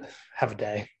still have a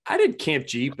day. I did Camp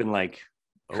Jeep in like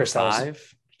Chris,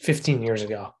 05. 15 years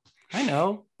ago. I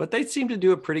know, but they seem to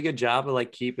do a pretty good job of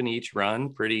like keeping each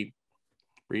run pretty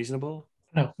reasonable.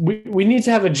 No, we need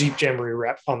to have a Jeep Jamboree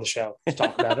rep on the show to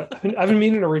talk about it. I've been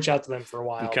meaning to reach out to them for a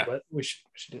while, but we should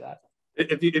do that.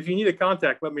 If you need a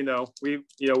contact, let me know. We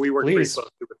work pretty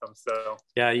closely with them. So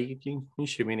yeah, you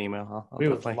shoot me an email. We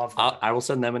would love that. I will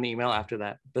send them an email after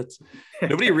that.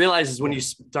 Nobody realizes when you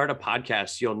start a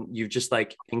podcast, you just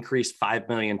like increase 5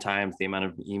 million times the amount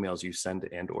of emails you send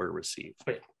and or receive.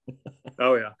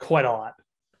 Oh yeah, quite a lot.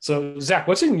 So Zach,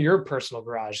 what's in your personal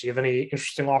garage? Do you have any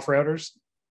interesting off-roaders?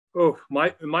 Oh,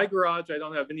 in my garage, I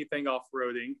don't have anything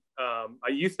off-roading. I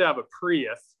used to have a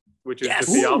Prius, which is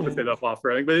just the opposite of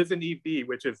off-roading, but it's an EV,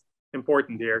 which is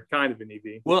important here, kind of an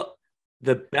EV. Well,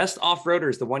 the best off-roader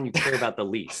is the one you care about the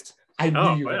least. I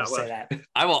knew you were going to say that.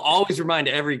 I will always remind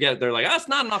every guest, they're like, it's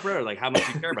not an off-roader. Like, how much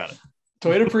do you care about it?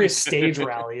 Toyota Prius stage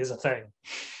rally is a thing.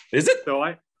 Is it?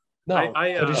 So but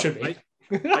it should be.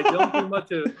 I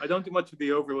don't do much of the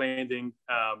overlanding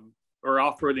or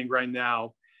off-roading right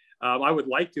now. I would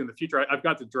like to in the future. I've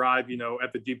got to drive,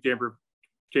 at the Jeep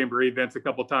Jamboree events a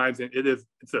couple of times, and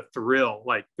it's a thrill.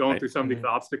 Like going through some of these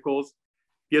obstacles,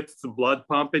 gets some blood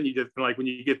pumping. You just like when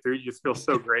you get through, you just feel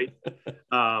so great.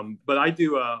 But I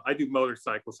do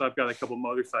motorcycles, so I've got a couple of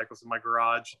motorcycles in my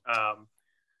garage.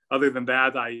 Other than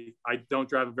that, I don't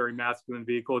drive a very masculine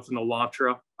vehicle. It's an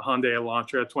Elantra, a Hyundai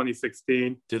Elantra,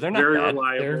 2016. Dude, they're not very bad.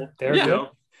 reliable. They're good.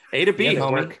 A to B,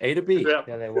 homie. Work. A to B.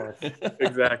 Yeah, they work.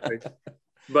 Exactly.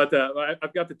 But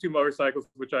I've got the two motorcycles,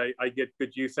 which I get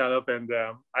good use out of, and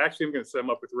I actually am going to set them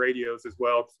up with radios as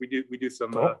well, because we do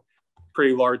some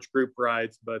pretty large group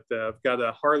rides. But I've got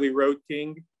a Harley Road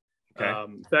King.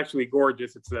 Okay. It's actually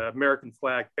gorgeous. It's an American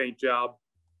flag paint job,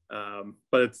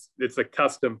 but it's a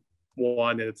custom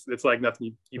one. It's like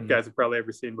nothing you guys have probably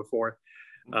ever seen before.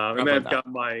 And then I've got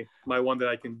my one that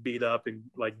I can beat up in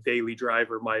like daily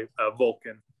driver, my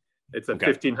Vulcan. It's a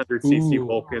 1500 cc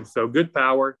Vulcan, so good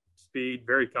power, speed,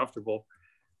 very comfortable,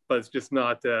 but it's just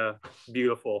not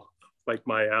beautiful like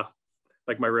my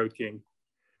Road King.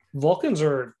 Vulcans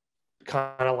are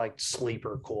kind of like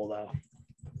sleeper cool though.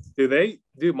 Do they?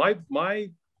 Dude, my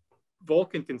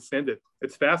Vulcan can send it.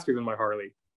 It's faster than my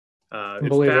Harley.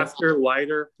 It's faster,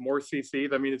 lighter, more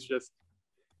CCs. I mean,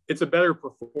 it's a better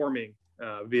performing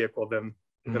vehicle than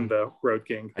the Road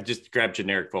King. I just grabbed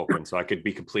generic Vulcan, so I could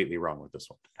be completely wrong with this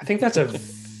one. I think that's a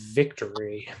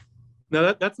Victory.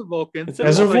 No, that's a Vulcan.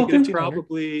 That's a Vulcan. It's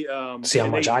probably see how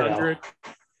much I know.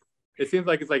 It seems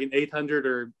like it's like an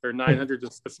 800 or 900,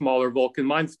 just a smaller Vulcan.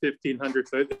 Mine's 1500,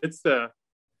 so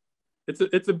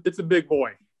it's a big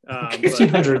boy.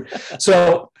 1500.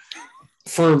 So,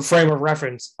 for frame of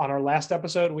reference, on our last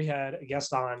episode, we had a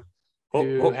guest on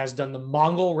who has done the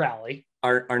Mongol Rally.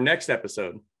 Our next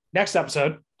episode.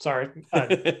 Sorry.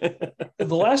 The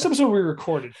last episode we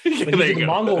recorded, he did the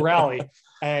Mongol Rally.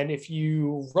 And if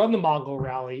you run the Mongol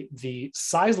Rally, the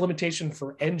size limitation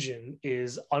for engine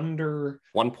is under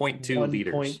 1.2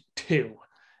 liters. 1.2.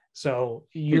 So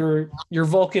your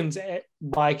Vulcan's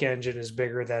bike engine is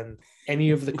bigger than any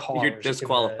of the cars. You're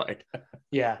disqualified.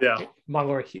 Yeah.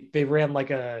 Mongol, they ran like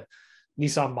a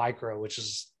Nissan Micro, which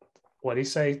is, what do you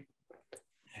say?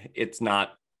 It's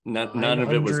not. None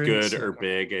of it was good or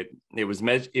big. It was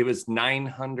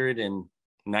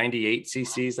 998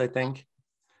 cc's, I think.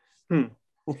 So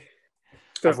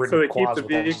they keep the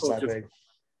vehicle just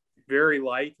very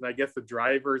light, and I guess the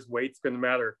driver's weight's going to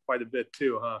matter quite a bit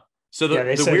too, huh? So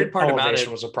the weird part about it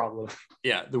was a problem.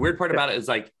 Yeah, the weird part about it is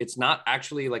like it's not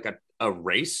actually like a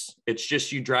race. It's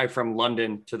just you drive from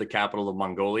London to the capital of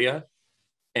Mongolia,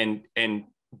 and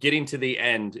getting to the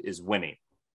end is winning.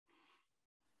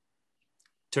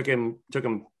 Took him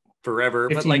forever,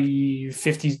 50, but like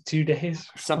 52 days.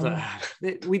 Something.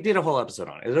 We did a whole episode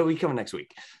on it. It'll be coming next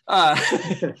week.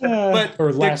 But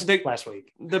or last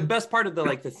week. The best part of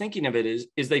the thinking of it is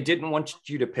they didn't want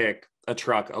you to pick a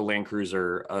truck, a Land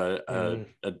Cruiser, a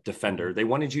Defender. They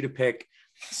wanted you to pick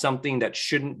something that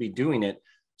shouldn't be doing it,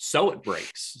 so it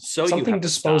breaks. So something you have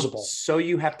disposable. So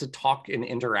you have to talk and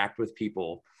interact with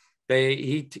people.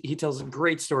 He tells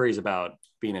great stories about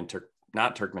being in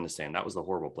not Turkmenistan. That was the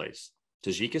horrible place.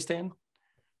 Tajikistan.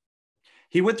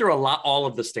 He went through all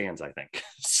of the stands, I think.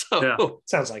 So yeah,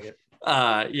 sounds like it.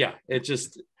 Yeah, it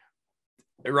just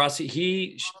Rossi.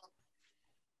 He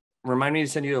remind me to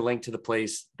send you a link to the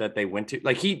place that they went to.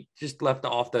 Like he just left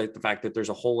off the fact that there's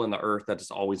a hole in the earth that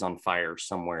is always on fire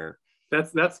somewhere.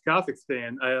 That's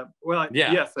Kazakhstan.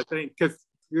 Yes, I think because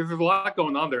there's a lot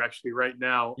going on there actually right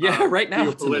now. Yeah, right now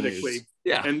politically.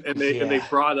 Yeah, and they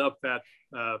brought up that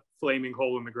flaming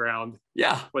hole in the ground.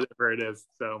 Yeah, whatever it is.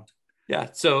 So yeah,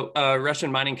 so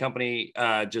Russian mining company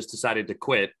just decided to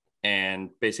quit, and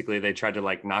basically they tried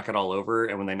to knock it all over.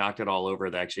 And when they knocked it all over,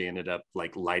 they actually ended up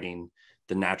lighting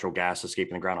the natural gas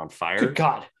escaping the ground on fire. Good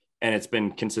God! And it's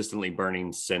been consistently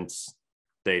burning since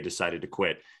they decided to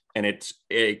quit. And it's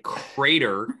a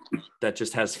crater that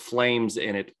just has flames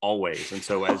in it always. And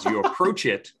so as you approach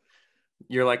it,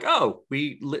 you're like, oh,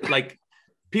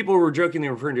 people were jokingly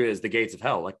referring to it as the gates of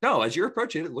hell. Like, no, as you're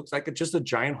approaching it looks like it's just a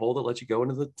giant hole that lets you go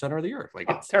into the center of the earth.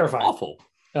 It's terrifying. Awful.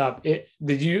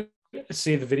 Did you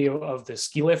see the video of the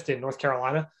ski lift in North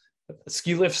Carolina? The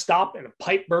ski lift stopped and a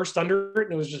pipe burst under it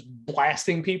and it was just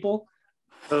blasting people.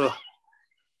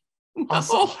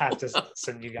 I'll have to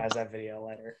send you gues that video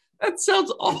later. That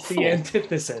sounds awful. It's the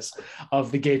antithesis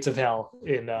of the gates of hell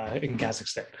in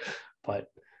Kazakhstan. But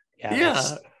yeah.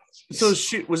 So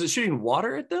was it shooting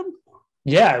water at them?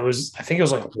 Yeah, it was. I think it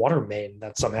was like a water main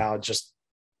that somehow just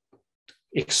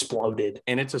exploded.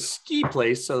 And it's a ski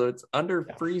place, so it's under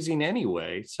freezing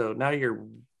anyway. So now you're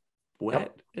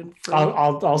wet. Yep.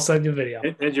 I'll send you a video.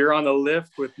 And you're on a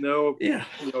lift with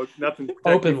nothing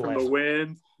open from the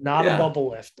wind. Not a bubble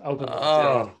lift. Open lift.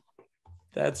 Oh,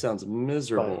 that sounds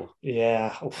miserable. But,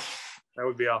 yeah. That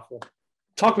would be awful.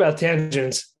 Talk about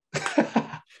tangents.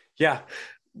 Yeah.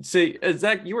 See,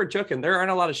 Zach, you were joking. There aren't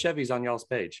a lot of Chevys on y'all's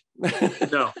page.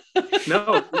 No.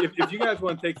 If you guys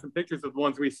want to take some pictures of the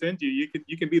ones we send you,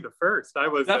 you can be the first. I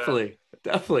was definitely.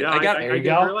 Yeah, I didn't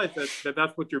realize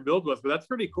that's what your build was, but that's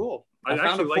pretty cool. I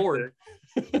actually like Ford.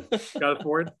 Got a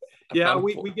Ford. Yeah,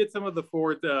 we get some of the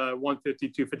Ford 150,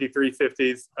 250,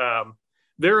 350s.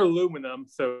 They're aluminum,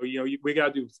 so we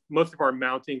got to do most of our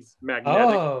mountings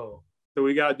magnetic. Oh. So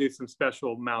we got to do some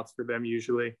special mounts for them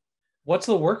usually. What's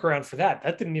the workaround for that?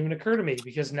 That didn't even occur to me,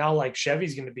 because now like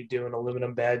Chevy's going to be doing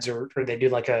aluminum beds, or they do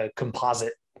like a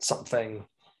composite something.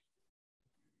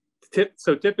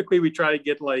 So typically we try to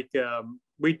get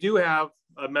we do have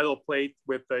a metal plate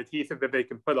with the adhesive that they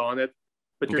can put on it,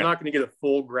 but you're not going to get a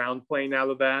full ground plane out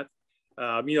of that.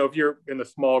 If you're in a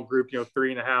small group,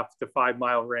 3.5 to 5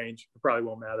 mile range, it probably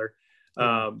won't matter.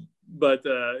 But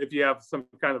if you have some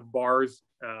kind of bars,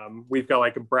 we've got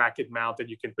like a bracket mount that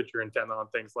you can put your antenna on,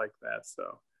 things like that.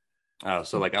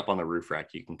 So like up on the roof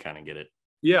rack, you can kind of get it.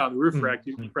 Yeah, on the roof rack,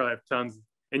 you probably have tons,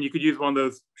 and you could use one of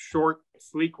those short,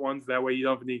 sleek ones. That way you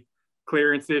don't have any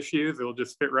clearance issues. It'll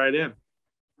just fit right in.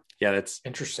 Yeah, that's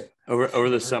interesting. Over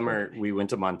the summer, we went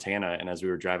to Montana, and as we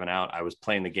were driving out, I was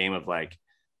playing the game of like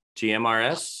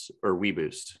GMRS or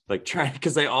WeBoost, like trying,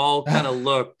 because they all kind of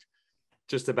looked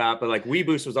just about, but like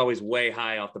WeBoost was always way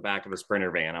high off the back of a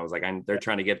Sprinter van. I was like, they're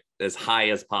trying to get as high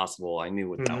as possible. I knew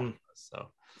what that one was.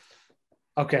 So,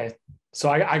 okay, so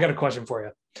I got a question for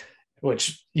you,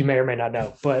 which you may or may not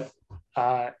know, but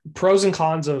pros and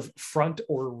cons of front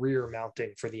or rear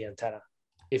mounting for the antenna.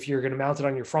 If you're going to mount it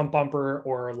on your front bumper,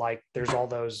 or like there's all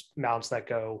those mounts that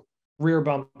go rear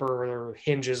bumper or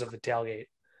hinges of the tailgate.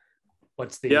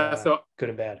 What's the good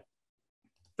and bad?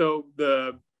 So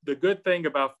the good thing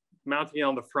about mounting it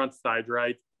on the front side,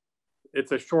 right?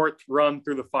 It's a short run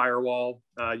through the firewall.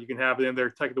 You can have it in there,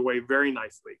 tuck it away very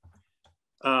nicely.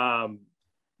 The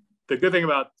good thing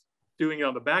about doing it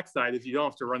on the back side is you don't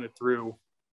have to run it through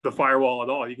the firewall at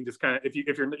all. You can just kind of, if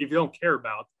you don't care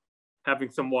about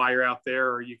having some wire out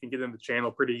there, or you can get in the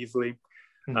channel pretty easily.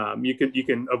 You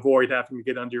can avoid having to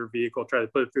get under your vehicle, try to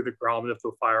put it through the grommet of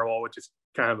the firewall, which is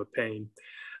kind of a pain.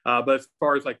 But as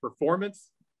far as like performance,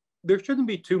 there shouldn't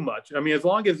be too much. I mean, as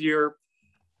long as you're,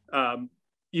 the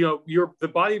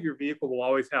body of your vehicle will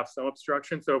always have some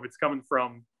obstruction. So if it's coming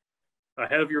from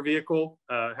ahead of your vehicle,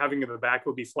 having it in the back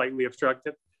will be slightly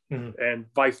obstructed, and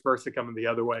vice versa coming the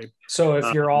other way. So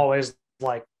if you're always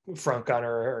like front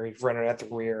gunner, or you're running at the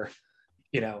rear,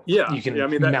 you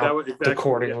can mount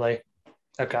accordingly. Yeah.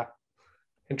 Okay.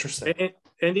 Interesting.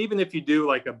 And even if you do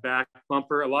like a back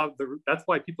bumper, that's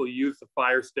why people use the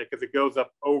fire stick, because it goes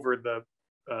up over the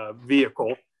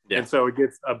vehicle, and so it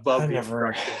gets above the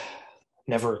obstruction.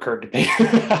 Never occurred to me.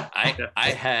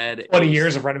 I had 20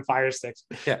 years of running fire sticks.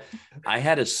 Yeah, I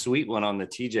had a sweet one on the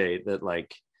TJ that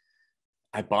like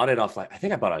I bought it off, like I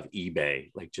think I bought it off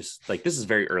eBay, like just like this is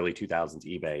very early 2000s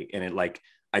eBay, and it like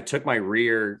I took my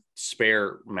rear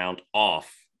spare mount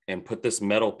off and put this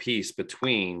metal piece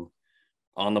between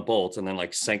on the bolts, and then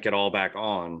like sank it all back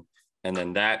on, and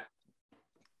then that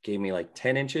gave me like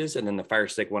 10 inches, and then the fire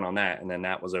stick went on that, and then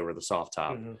that was over the soft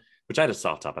top, which I had a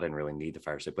soft top. I didn't really need the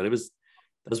fire stick, but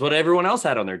that's what everyone else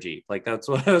had on their Jeep. Like that's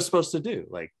what I was supposed to do.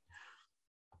 Like,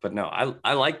 but no,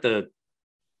 I like the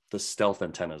stealth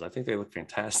antennas. I think they look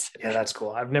fantastic. Yeah, that's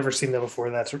cool. I've never seen them before.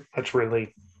 That's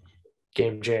really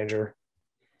game changer.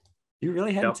 You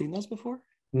really hadn't seen those before?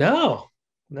 No.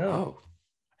 Oh.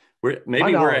 We're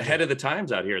ahead of the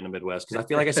times out here in the Midwest, because I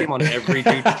feel like I see them on every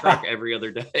Jeep truck every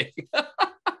other day.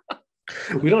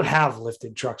 We don't have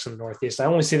lifted trucks in the Northeast. I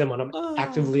only see them when I'm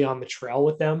actively on the trail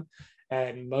with them,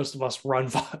 and most of us run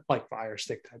like fire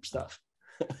stick type stuff.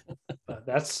 But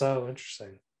that's so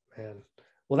interesting, man.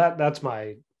 Well, that's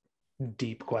my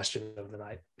deep question of the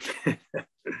night.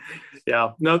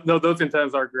 Yeah, no, those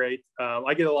antennas are great.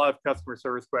 I get a lot of customer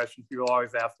service questions. People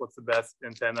always ask what's the best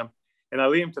antenna, and I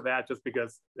leave them to that just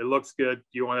because it looks good.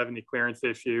 You won't have any clearance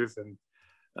issues, and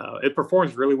it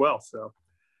performs really well. So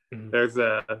There's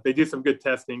they do some good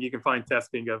testing. You can find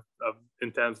testing of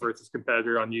Intense versus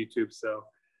competitor on YouTube. So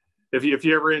if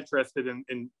you're ever interested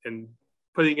in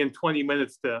putting in 20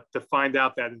 minutes to find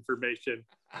out that information,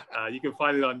 you can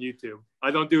find it on YouTube.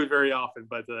 I don't do it very often,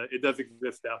 but it does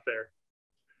exist out there.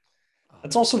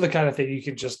 It's also the kind of thing you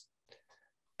can just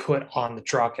put on the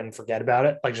truck and forget about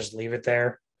it, like just leave it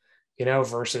there,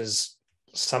 versus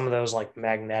some of those like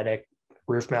magnetic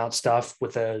roof mount stuff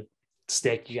with a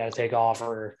stick you got to take off.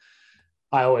 Or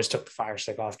I always took the fire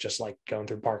stick off, just like going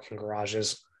through parking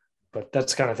garages. But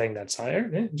that's the kind of thing that's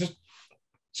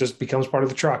just becomes part of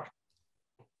the truck.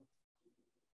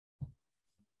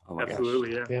 Oh my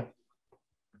Absolutely, gosh. Yeah.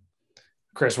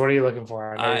 Chris, what are you looking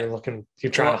for? I know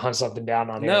you're trying to hunt something down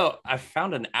on here. No, I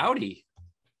found an Audi.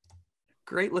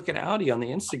 Great looking Audi on the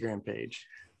Instagram page.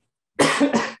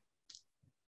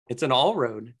 It's an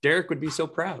all-road. Derek would be so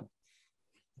proud.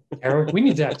 Eric, we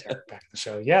need to have Derek back on the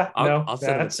show. Yeah, I'll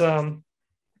that's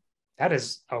that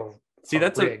is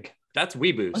rig. That's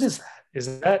WeBoost. What is that?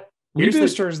 Is that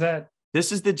WeBoost or is that?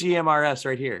 This is the GMRS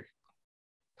right here.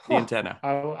 The antenna.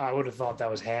 I would have thought that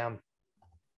was ham.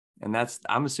 And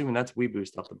I'm assuming that's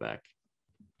WeBoost off the back,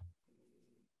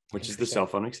 which is the cell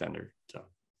phone extender. So,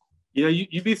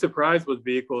 you'd be surprised with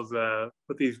vehicles,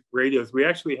 with these radios. We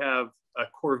actually have a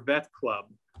Corvette club,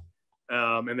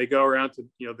 and they go around to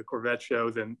the Corvette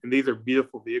shows, and these are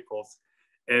beautiful vehicles,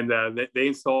 and they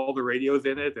install the radios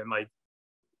in it and like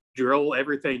drill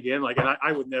everything in. Like, and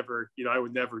I would never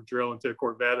drill into a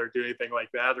Corvette or do anything like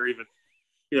that, or even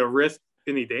risk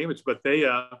any damage. But they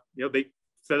they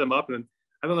set them up, and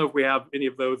I don't know if we have any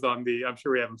of those on the. I'm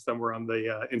sure we have them somewhere on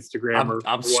the Instagram.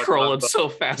 I'm scrolling so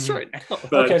fast right now.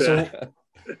 But, okay,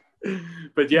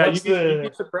 but yeah, you'd be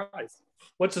surprised.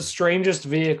 What's the strangest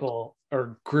vehicle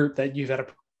or group that you've had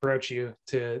approach you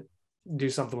to do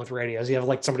something with radios? You have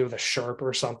like somebody with a Sherp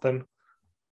or something.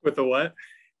 With a what?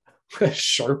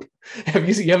 Sherp.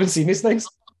 You haven't seen these things?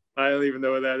 I don't even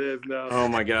know what that is. No. Oh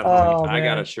my god! Oh, I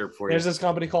got a Sherp for you. There's this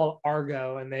company called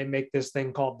Argo, and they make this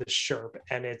thing called the Sherp,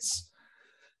 and it's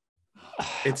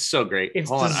so great.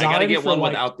 Hold on, I gotta get one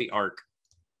without the arc.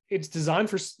 It's designed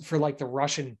for like the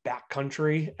Russian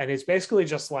backcountry, and it's basically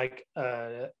just like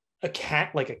a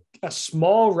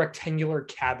small rectangular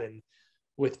cabin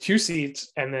with 2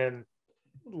 seats, and then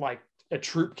like a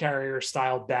troop carrier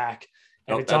style back.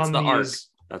 And it's that's on the arc.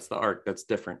 That's the arc. That's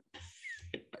different.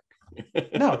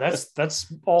 No,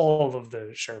 that's all of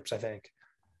the Sherps, I think.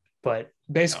 But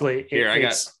basically,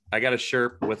 I got a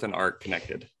Sherp with an arc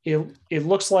connected. It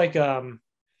looks like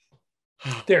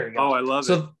there you go. Oh, I love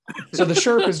it. So the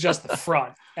Sherp is just the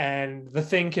front, and the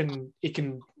thing can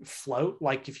float.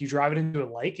 Like if you drive it into a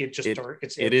lake, it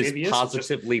is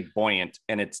positively buoyant,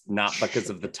 and it's not because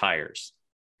of the tires.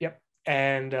 Yep,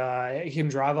 and it can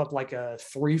drive up like a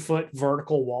 3-foot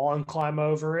vertical wall and climb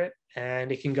over it,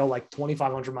 and it can go like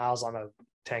 2,500 miles on a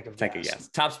tank of gas.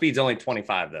 Top speed's only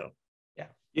 25 though.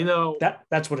 Yeah,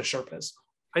 that's what a Sherp is.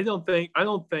 I don't think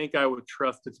I would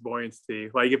trust its buoyancy.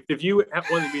 Like if you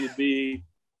wanted me to be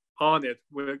on it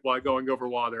while going over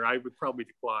water, I would probably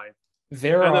decline.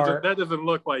 That doesn't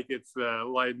look like it's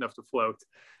light enough to float.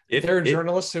 There are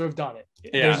journalists who have done it.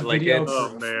 Yeah, there's like video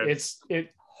oh man, you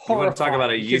want to talk about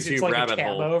a YouTube like rabbit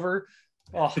hole? Over.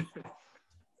 Oh.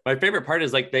 My favorite part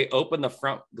is like they open the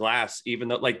front glass, even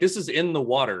though like this is in the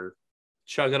water,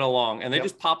 chugging along, and they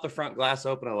just pop the front glass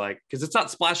open, and like because it's not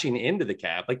splashing into the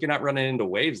cab, like you're not running into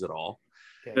waves at all.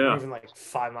 Yeah. Even like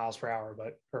 5 miles per hour,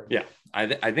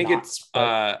 I think it's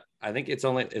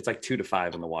like 2 to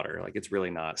 5 in the water. Like it's really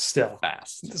not still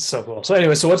fast. It's so cool. So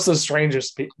anyway, so what's the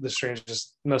strangest,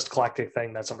 most eclectic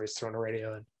thing that somebody's thrown a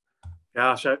radio in?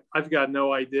 Gosh, I've got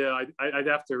no idea. I'd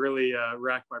have to really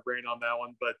rack my brain on that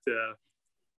one. But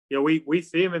we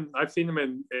see them, and I've seen them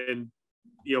in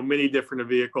many different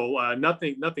vehicles.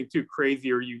 Nothing too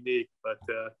crazy or unique, but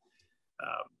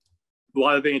a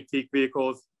lot of antique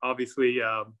vehicles. Obviously,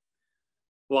 a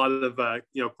lot of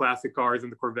classic cars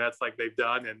and the Corvettes, like they've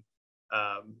done, and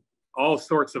all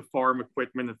sorts of farm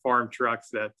equipment and farm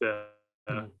trucks that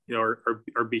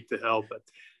are beat to hell. But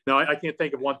no, I can't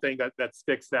think of one thing that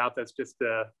sticks out. That's just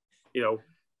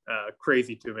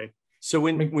crazy to me. So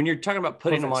when you're talking about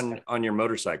putting them on your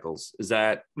motorcycles, is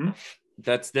that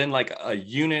that's then like a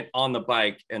unit on the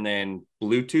bike and then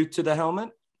Bluetooth to the helmet?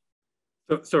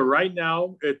 So right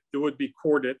now it would be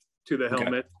corded to the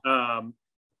helmet,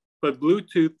 but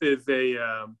Bluetooth is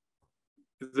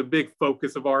a big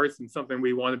focus of ours and something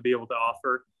we want to be able to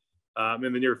offer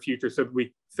in the near future, so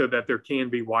that there can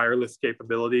be wireless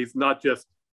capabilities, not just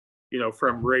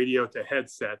from radio to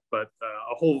headset, but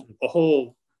a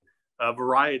whole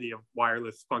variety of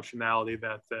wireless functionality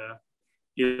that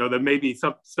there may be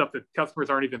some stuff that customers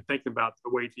aren't even thinking about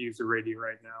the way to use the radio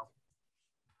right now.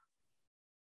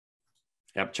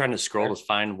 Yeah, I'm trying to scroll to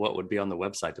find what would be on the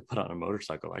website to put on a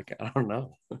motorcycle. I don't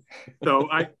know. So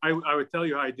I would tell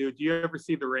you how I do it. Do you ever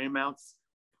see the RAM mounts?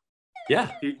 Yeah.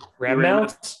 RAM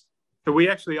mounts? So we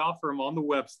actually offer them on the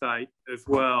website as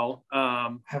well.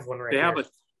 Have one right here.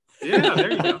 Yeah,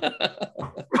 there you go.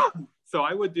 So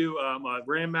I would do a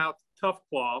RAM mount tough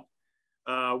claw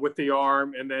with the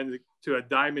arm, and then to a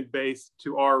diamond base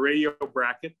to our radio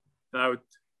bracket. And I would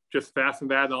just fasten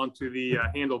that onto the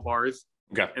handlebars.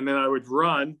 Okay. And then I would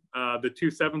run the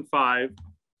 275,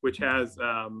 which has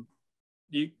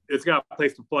it's got a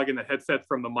place to plug in the headset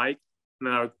from the mic, and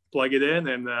then I would plug it in,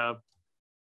 and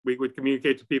we would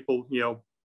communicate to people,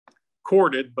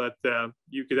 corded, but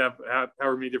you could have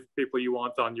however many different people you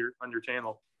want on your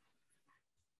channel.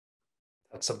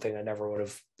 That's something I never would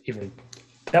have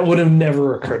that would have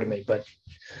never occurred to me, but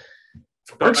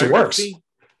if it works, it works.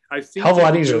 I've seen hell of a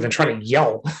lot easier than trying to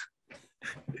yell.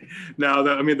 No,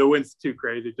 the wind's too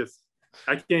crazy.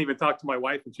 I can't even talk to my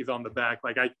wife when she's on the back.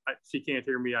 Like she can't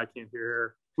hear me. I can't hear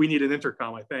her. We need an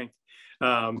intercom, I think.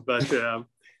 I've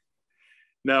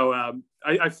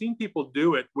seen people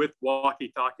do it with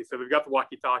walkie-talkie. So they've got the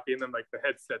walkie-talkie and then like the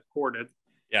headset corded.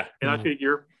 Yeah. And I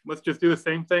figure let's just do the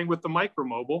same thing with the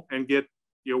micromobile and get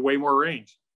way more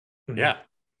range. Yeah.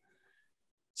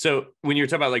 So when you were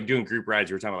talking about like doing group rides,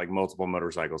 you were talking about like multiple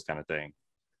motorcycles kind of thing.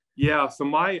 Yeah. So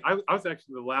I was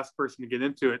actually the last person to get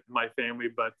into it in my family,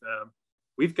 but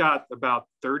we've got about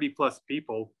 30 plus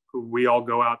people who we all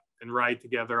go out and ride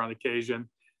together on occasion.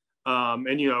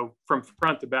 And from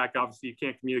front to back, obviously you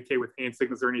can't communicate with hand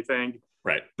signals or anything.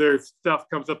 Right. There's stuff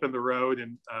comes up in the road,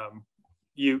 and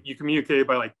you communicate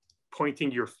by like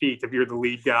pointing your feet if you're the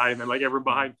lead guy, and then like everyone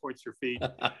behind points your feet. So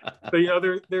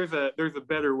there's a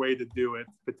better way to do it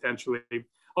potentially.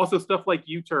 Also, stuff like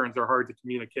U-turns are hard to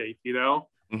communicate.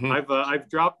 Mm-hmm. I've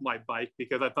dropped my bike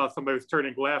because I thought somebody was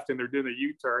turning left and they're doing a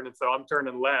U-turn, and so I'm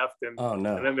turning left, and and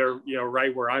then they're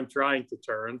right where I'm trying to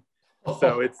turn.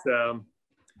 So it's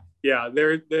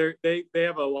they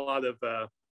have a lot of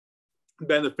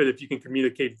benefit if you can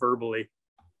communicate verbally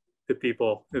to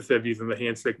people instead of using the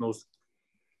hand signals.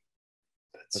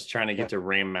 I was trying to get to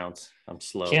RAM mounts. I'm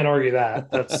slow. Can't argue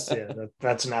that. That's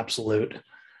an absolute.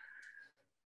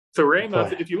 So RAM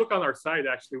mounts, if you look on our site,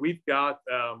 actually, we've got,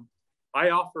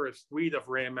 I offer a suite of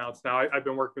RAM mounts now. I've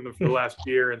been working with them for the last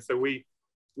year. And so we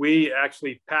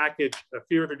actually package a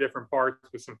few other different parts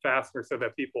with some fasteners so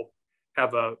that people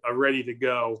have a ready to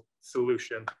go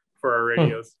solution for our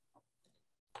radios.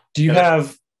 Do you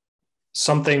have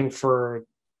something for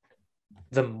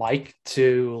the mic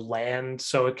to land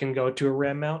so it can go to a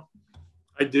RAM mount?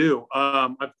 I do.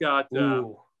 I've got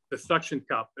the suction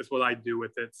cup is what I do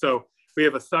with it. So we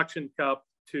have a suction cup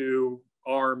to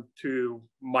arm to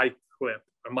mic clip,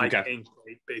 a mic hang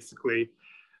plate, basically.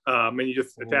 And you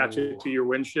just attach it to your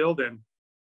windshield, and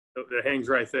it hangs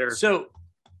right there. So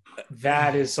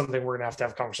that is something we're gonna have to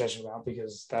have a conversation about,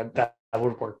 because that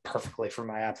would work perfectly for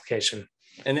my application.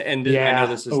 And I know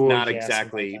this is not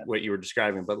exactly what you were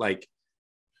describing, but like,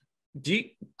 do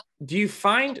you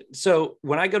find, so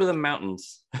when I go to the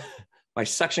mountains, my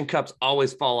suction cups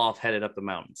always fall off headed up the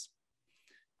mountains,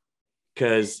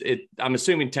 because I'm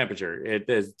assuming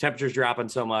the temperature's dropping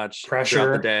so much pressure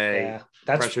throughout the day,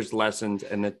 pressure's lessened,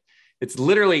 and it's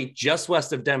literally just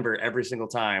west of Denver every single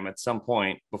time. At some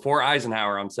point before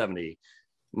Eisenhower on 70,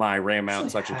 my RAM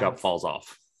mount suction cup falls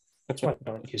off. That's why I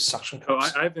don't use suction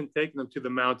cups. I haven't taken them to the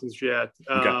mountains yet.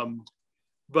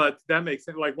 But that makes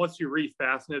sense. Like once you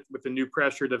refasten it with the new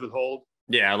pressure, does it hold?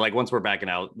 Yeah, like once we're backing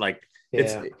out, like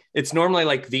it's normally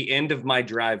like the end of my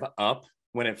drive up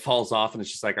when it falls off, and it's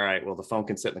just like, all right, well, the phone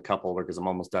can sit in the cup holder because I'm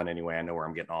almost done anyway. I know where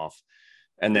I'm getting off.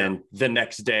 And then the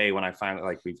next day when I finally,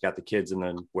 like, we've got the kids and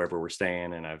then wherever we're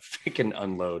staying, and I can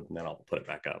unload, and then I'll put it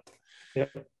back up. Yeah.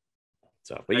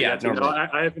 So, but yeah,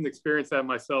 I haven't experienced that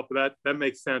myself, but that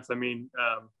makes sense. I mean,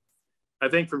 I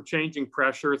think from changing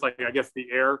pressures, like I guess the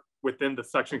air within the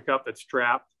suction cup that's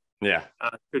trapped,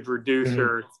 could reduce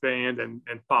or expand and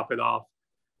pop it off.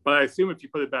 But I assume if you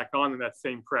put it back on in that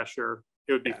same pressure,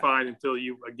 it would be fine until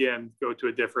you again go to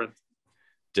a different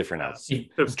altitude.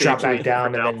 Drop back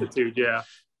down and altitude.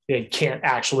 You can't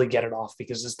actually get it off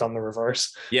because it's done the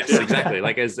reverse. Yes, exactly.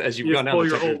 Like as you've gone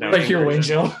down your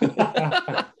windshield.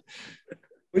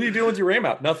 What are you doing with your RAM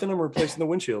out? Nothing. I'm replacing the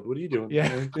windshield. What are you doing?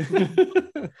 Yeah.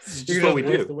 Just what we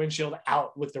do. The windshield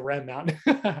out with the RAM mount.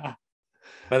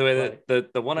 By the way,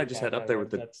 the one I just had up there with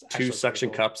the two suction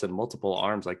cups and multiple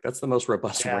arms, like that's the most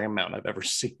robust RAM mount I've ever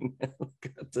seen.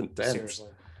 That's intense. Seriously.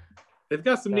 They've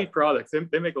got some neat products.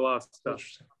 They make a lot of stuff.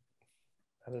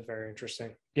 That is very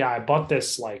interesting. Yeah, I bought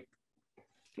this like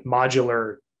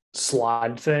modular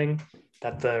slide thing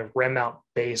that the rim mount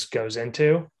base goes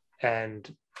into, and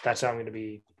that's how I'm going to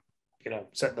be,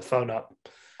 setting the phone up.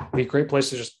 It'd be a great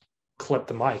place to just clip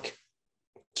the mic.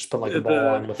 Just put like a ball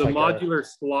on with the like modular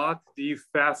slot. Do you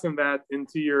fasten that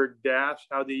into your dash?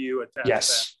 How do you attach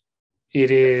Yes,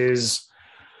 it is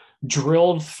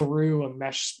drilled through a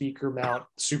mesh speaker mount,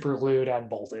 super glued and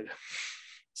bolted.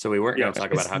 So we weren't going to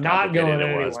talk about how not complicated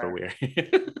going it was, but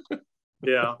that?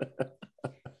 Yeah.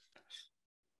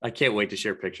 I can't wait to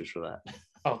share pictures for that.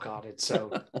 Oh God, it's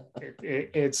so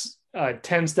it's a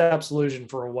 10-step solution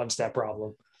for a 1-step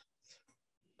problem.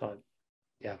 But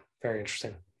yeah, very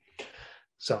interesting.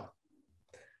 So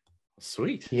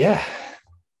sweet. Yeah.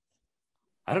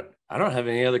 I don't have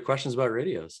any other questions about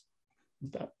radios.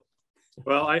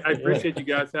 Well, I appreciate you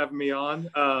guys having me on.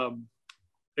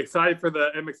 Excited for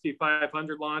the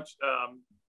MXT500 launch.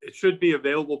 It should be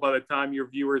available by the time your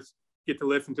viewers get to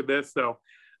listen to this. So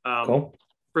cool.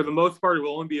 For the most part, it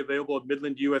will only be available at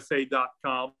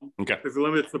midlandusa.com. Okay. There's a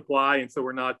limited supply, and so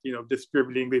we're not,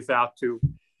 distributing these out to,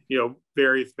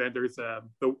 various vendors.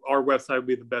 Our website would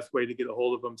be the best way to get a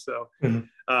hold of them. So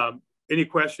any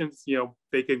questions,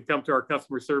 they can come to our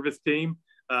customer service team.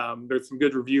 There's some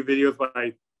good review videos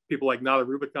by people like Not a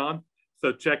Rubicon.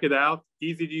 So check it out.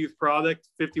 Easy to use product,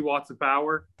 50 watts of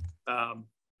power.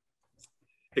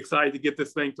 Excited to get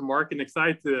this thing to market, and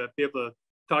excited to be able to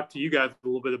talk to you guys a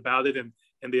little bit about it and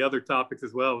the other topics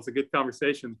as well. It was a good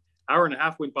conversation. Hour and a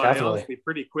half went by honestly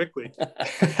pretty quickly.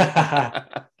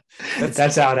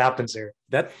 That's how it happens here.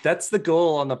 That's the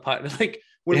goal on the pod. Like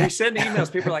when we send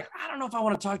emails, people are like, I don't know if I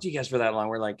want to talk to you guys for that long.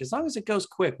 We're like, as long as it goes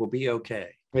quick, we'll be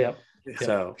okay. Yeah.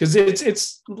 So because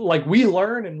it's like we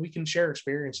learn and we can share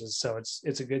experiences. So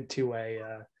it's a good two-way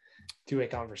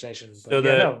conversation. But so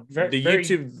the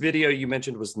YouTube video you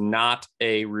mentioned was not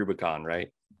a Rubicon, right?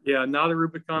 Yeah, Not a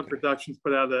Rubicon Productions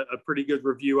put out a pretty good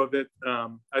review of it.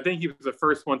 I think he was the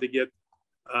first one to get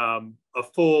a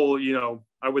full,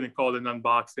 I wouldn't call it an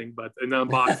unboxing, but an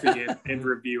unboxing and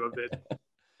review of it.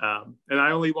 And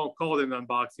I only won't call it an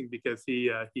unboxing because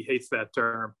he hates that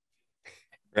term.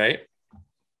 Right.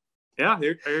 Yeah,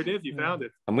 there it is. You found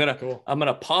it. I'm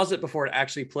gonna pause it before it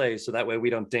actually plays, so that way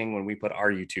we don't ding when we put our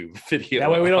YouTube video.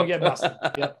 That way we don't get busted.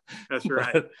 Yep, that's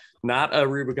right. Not a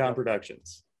Rubicon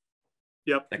Productions.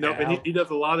 Yep. No, but he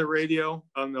does a lot of radio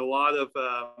and a lot of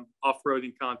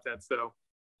off-roading content. So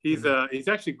he's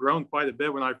actually grown quite a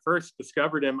bit. When I first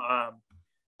discovered him,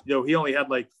 he only had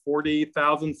like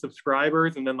 40,000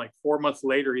 subscribers, and then like 4 months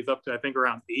later, he's up to I think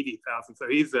around 80,000. So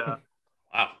he's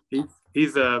wow.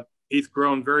 He's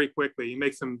grown very quickly. He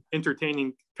makes some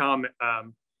entertaining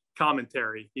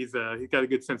commentary. He's got a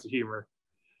good sense of humor.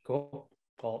 Cool.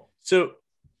 So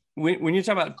when you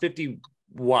talk about 50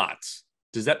 watts,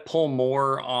 does that pull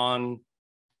more on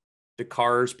the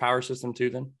car's power system too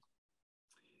then?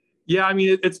 Yeah, I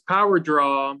mean, it's power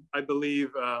draw, I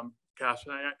believe. Gosh,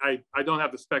 I don't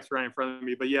have the specs right in front of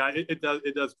me, but yeah, it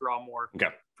does draw more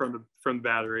from the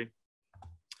battery.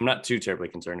 I'm not too terribly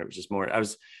concerned. It was just more,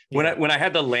 when I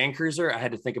had the Land Cruiser, I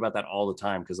had to think about that all the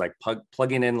time. Cause like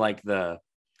plugging in like the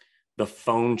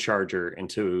phone charger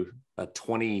into a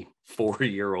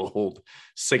 24-year-old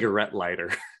cigarette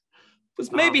lighter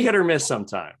was maybe hit or miss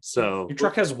sometimes. So your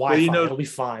truck has Wi-Fi, it'll be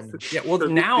fine. Yeah. Well,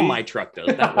 now my truck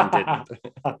does. That one didn't.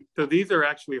 So these are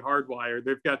actually hardwired.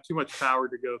 They've got too much power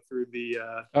to go through the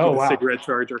cigarette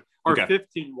charger. Or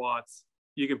 15 watts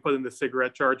you can put in the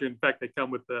cigarette charger. In fact, they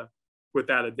come with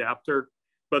that adapter,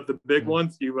 but the big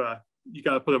ones you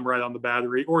got to put them right on the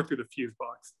battery or through the fuse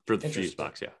box. For the fuse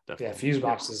box, yeah, definitely. Yeah, fuse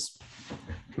box is.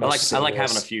 I like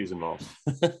having a fuse involved.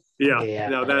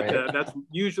 That's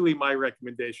usually my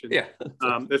recommendation. Yeah,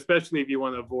 especially if you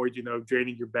want to avoid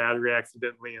draining your battery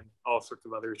accidentally and all sorts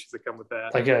of other issues that come with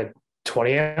that. Like a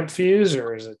 20 amp fuse,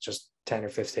 or is it just 10 or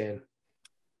 15?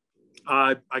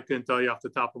 I couldn't tell you off the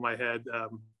top of my head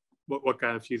what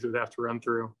kind of fuse it would have to run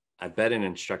through. I bet an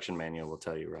instruction manual will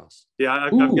tell you, Ross. Yeah,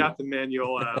 I've got the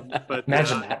manual, but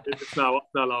imagine that. It's not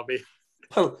all me.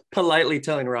 Politely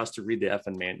telling Ross to read the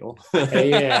effing manual.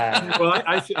 Yeah. Well,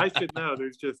 I should know.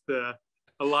 There's just a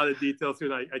lot of details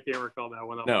here. I can't recall that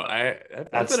one. No,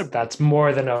 that's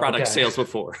more than product sales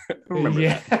before. Remember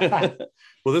that.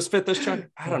 Will this fit this truck?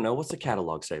 I don't know. What's the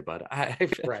catalog say, bud?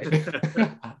 Right.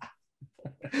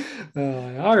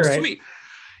 All right. Sweet.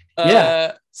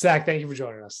 Zach, thank you for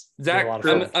joining us. Zach,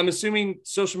 I'm assuming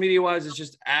social media wise, it's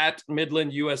just at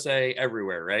Midland USA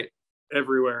everywhere, right?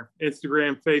 Everywhere.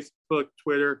 Instagram, Facebook,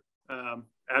 Twitter,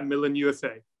 at Midland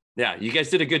USA. Yeah, you guys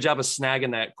did a good job of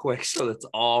snagging that quick, so it's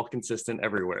all consistent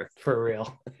everywhere. For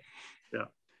real. Yeah.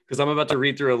 because I'm about to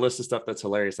read through a list of stuff that's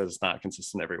hilarious that it's not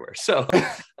consistent everywhere. So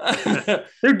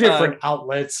they're different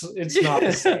outlets. It's not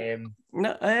the same.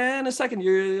 No, in a second,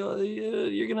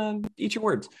 you're gonna eat your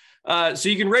words. So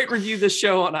you can rate, review this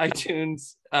show on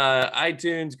iTunes,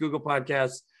 Google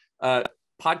Podcasts.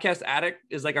 Podcast Addict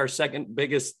is like our second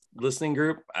biggest listening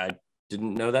group. I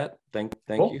didn't know that. Thank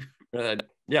Cool. you.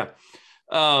 Yeah.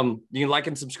 You can like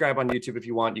and subscribe on YouTube if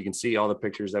you want. You can see all the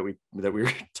pictures that we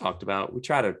talked about. We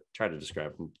try to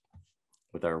describe them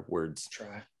with our words.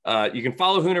 You can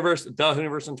follow Hooniverse, the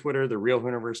Hooniverse on Twitter, the real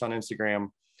Hooniverse on Instagram.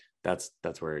 That's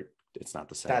where it's not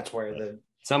the same. That's where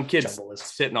some kid's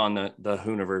sitting on the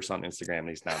Hooniverse on Instagram, and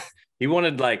he's not. He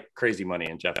wanted like crazy money,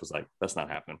 and Jeff was like, "That's not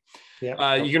happening."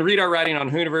 Yeah. You can read our writing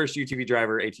on Hooniverse, UTV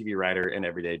driver, ATV rider, and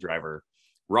everyday driver.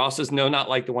 Ross is no, not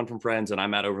like the one from Friends, and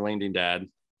I'm at Overlanding Dad,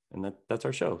 and that's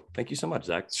our show. Thank you so much,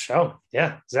 Zach.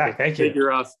 Yeah, Zach. Thank you. Thank you,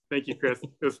 Ross. Thank you, Chris.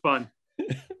 It was fun.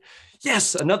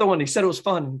 Yes, another one. He said it was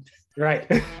fun. Right.